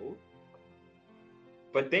 though,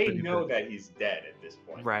 but they know that he's dead at this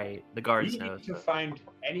point. Right. The guards we know. need to find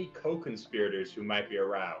any co-conspirators who might be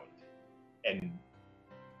around and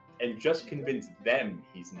just convince them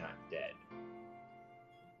he's not dead.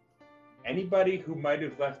 Anybody who might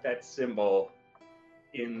have left that symbol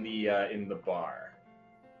in the bar.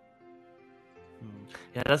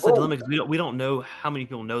 Yeah, that's the dilemma, because we don't know how many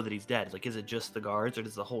people know that he's dead. Like, is it just the guards, or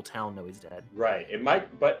does the whole town know he's dead? Right. It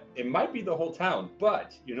might be the whole town.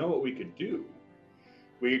 But you know what we could do?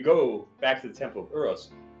 We could go back to the Temple of Uros.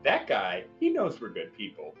 That guy, he knows we're good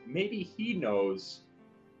people. Maybe he knows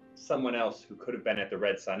someone else who could have been at the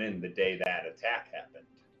Red Sun Inn the day that attack happened.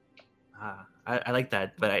 I like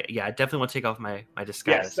that, but I definitely want to take off my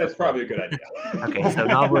disguise. Yes, that's probably a good idea. Okay, so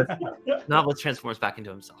Novelist transforms back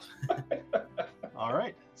into himself. All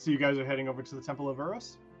right. So you guys are heading over to the Temple of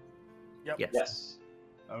Uros? Yep. Yes.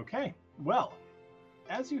 Okay. Well,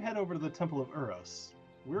 as you head over to the Temple of Uros,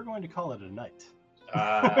 we're going to call it a night.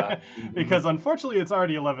 Because unfortunately, it's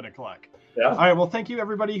already 11 o'clock. Yeah. All right. Well, thank you,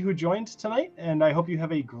 everybody who joined tonight, and I hope you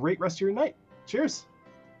have a great rest of your night. Cheers.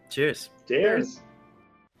 Cheers. Cheers.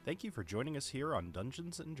 Thank you for joining us here on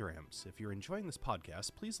Dungeons and Drams. If you're enjoying this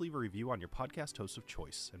podcast, please leave a review on your podcast host of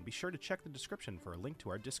choice, and be sure to check the description for a link to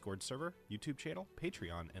our Discord server, YouTube channel,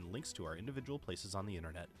 Patreon, and links to our individual places on the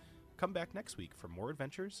internet. Come back next week for more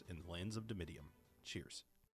adventures in the lands of Domitium. Cheers.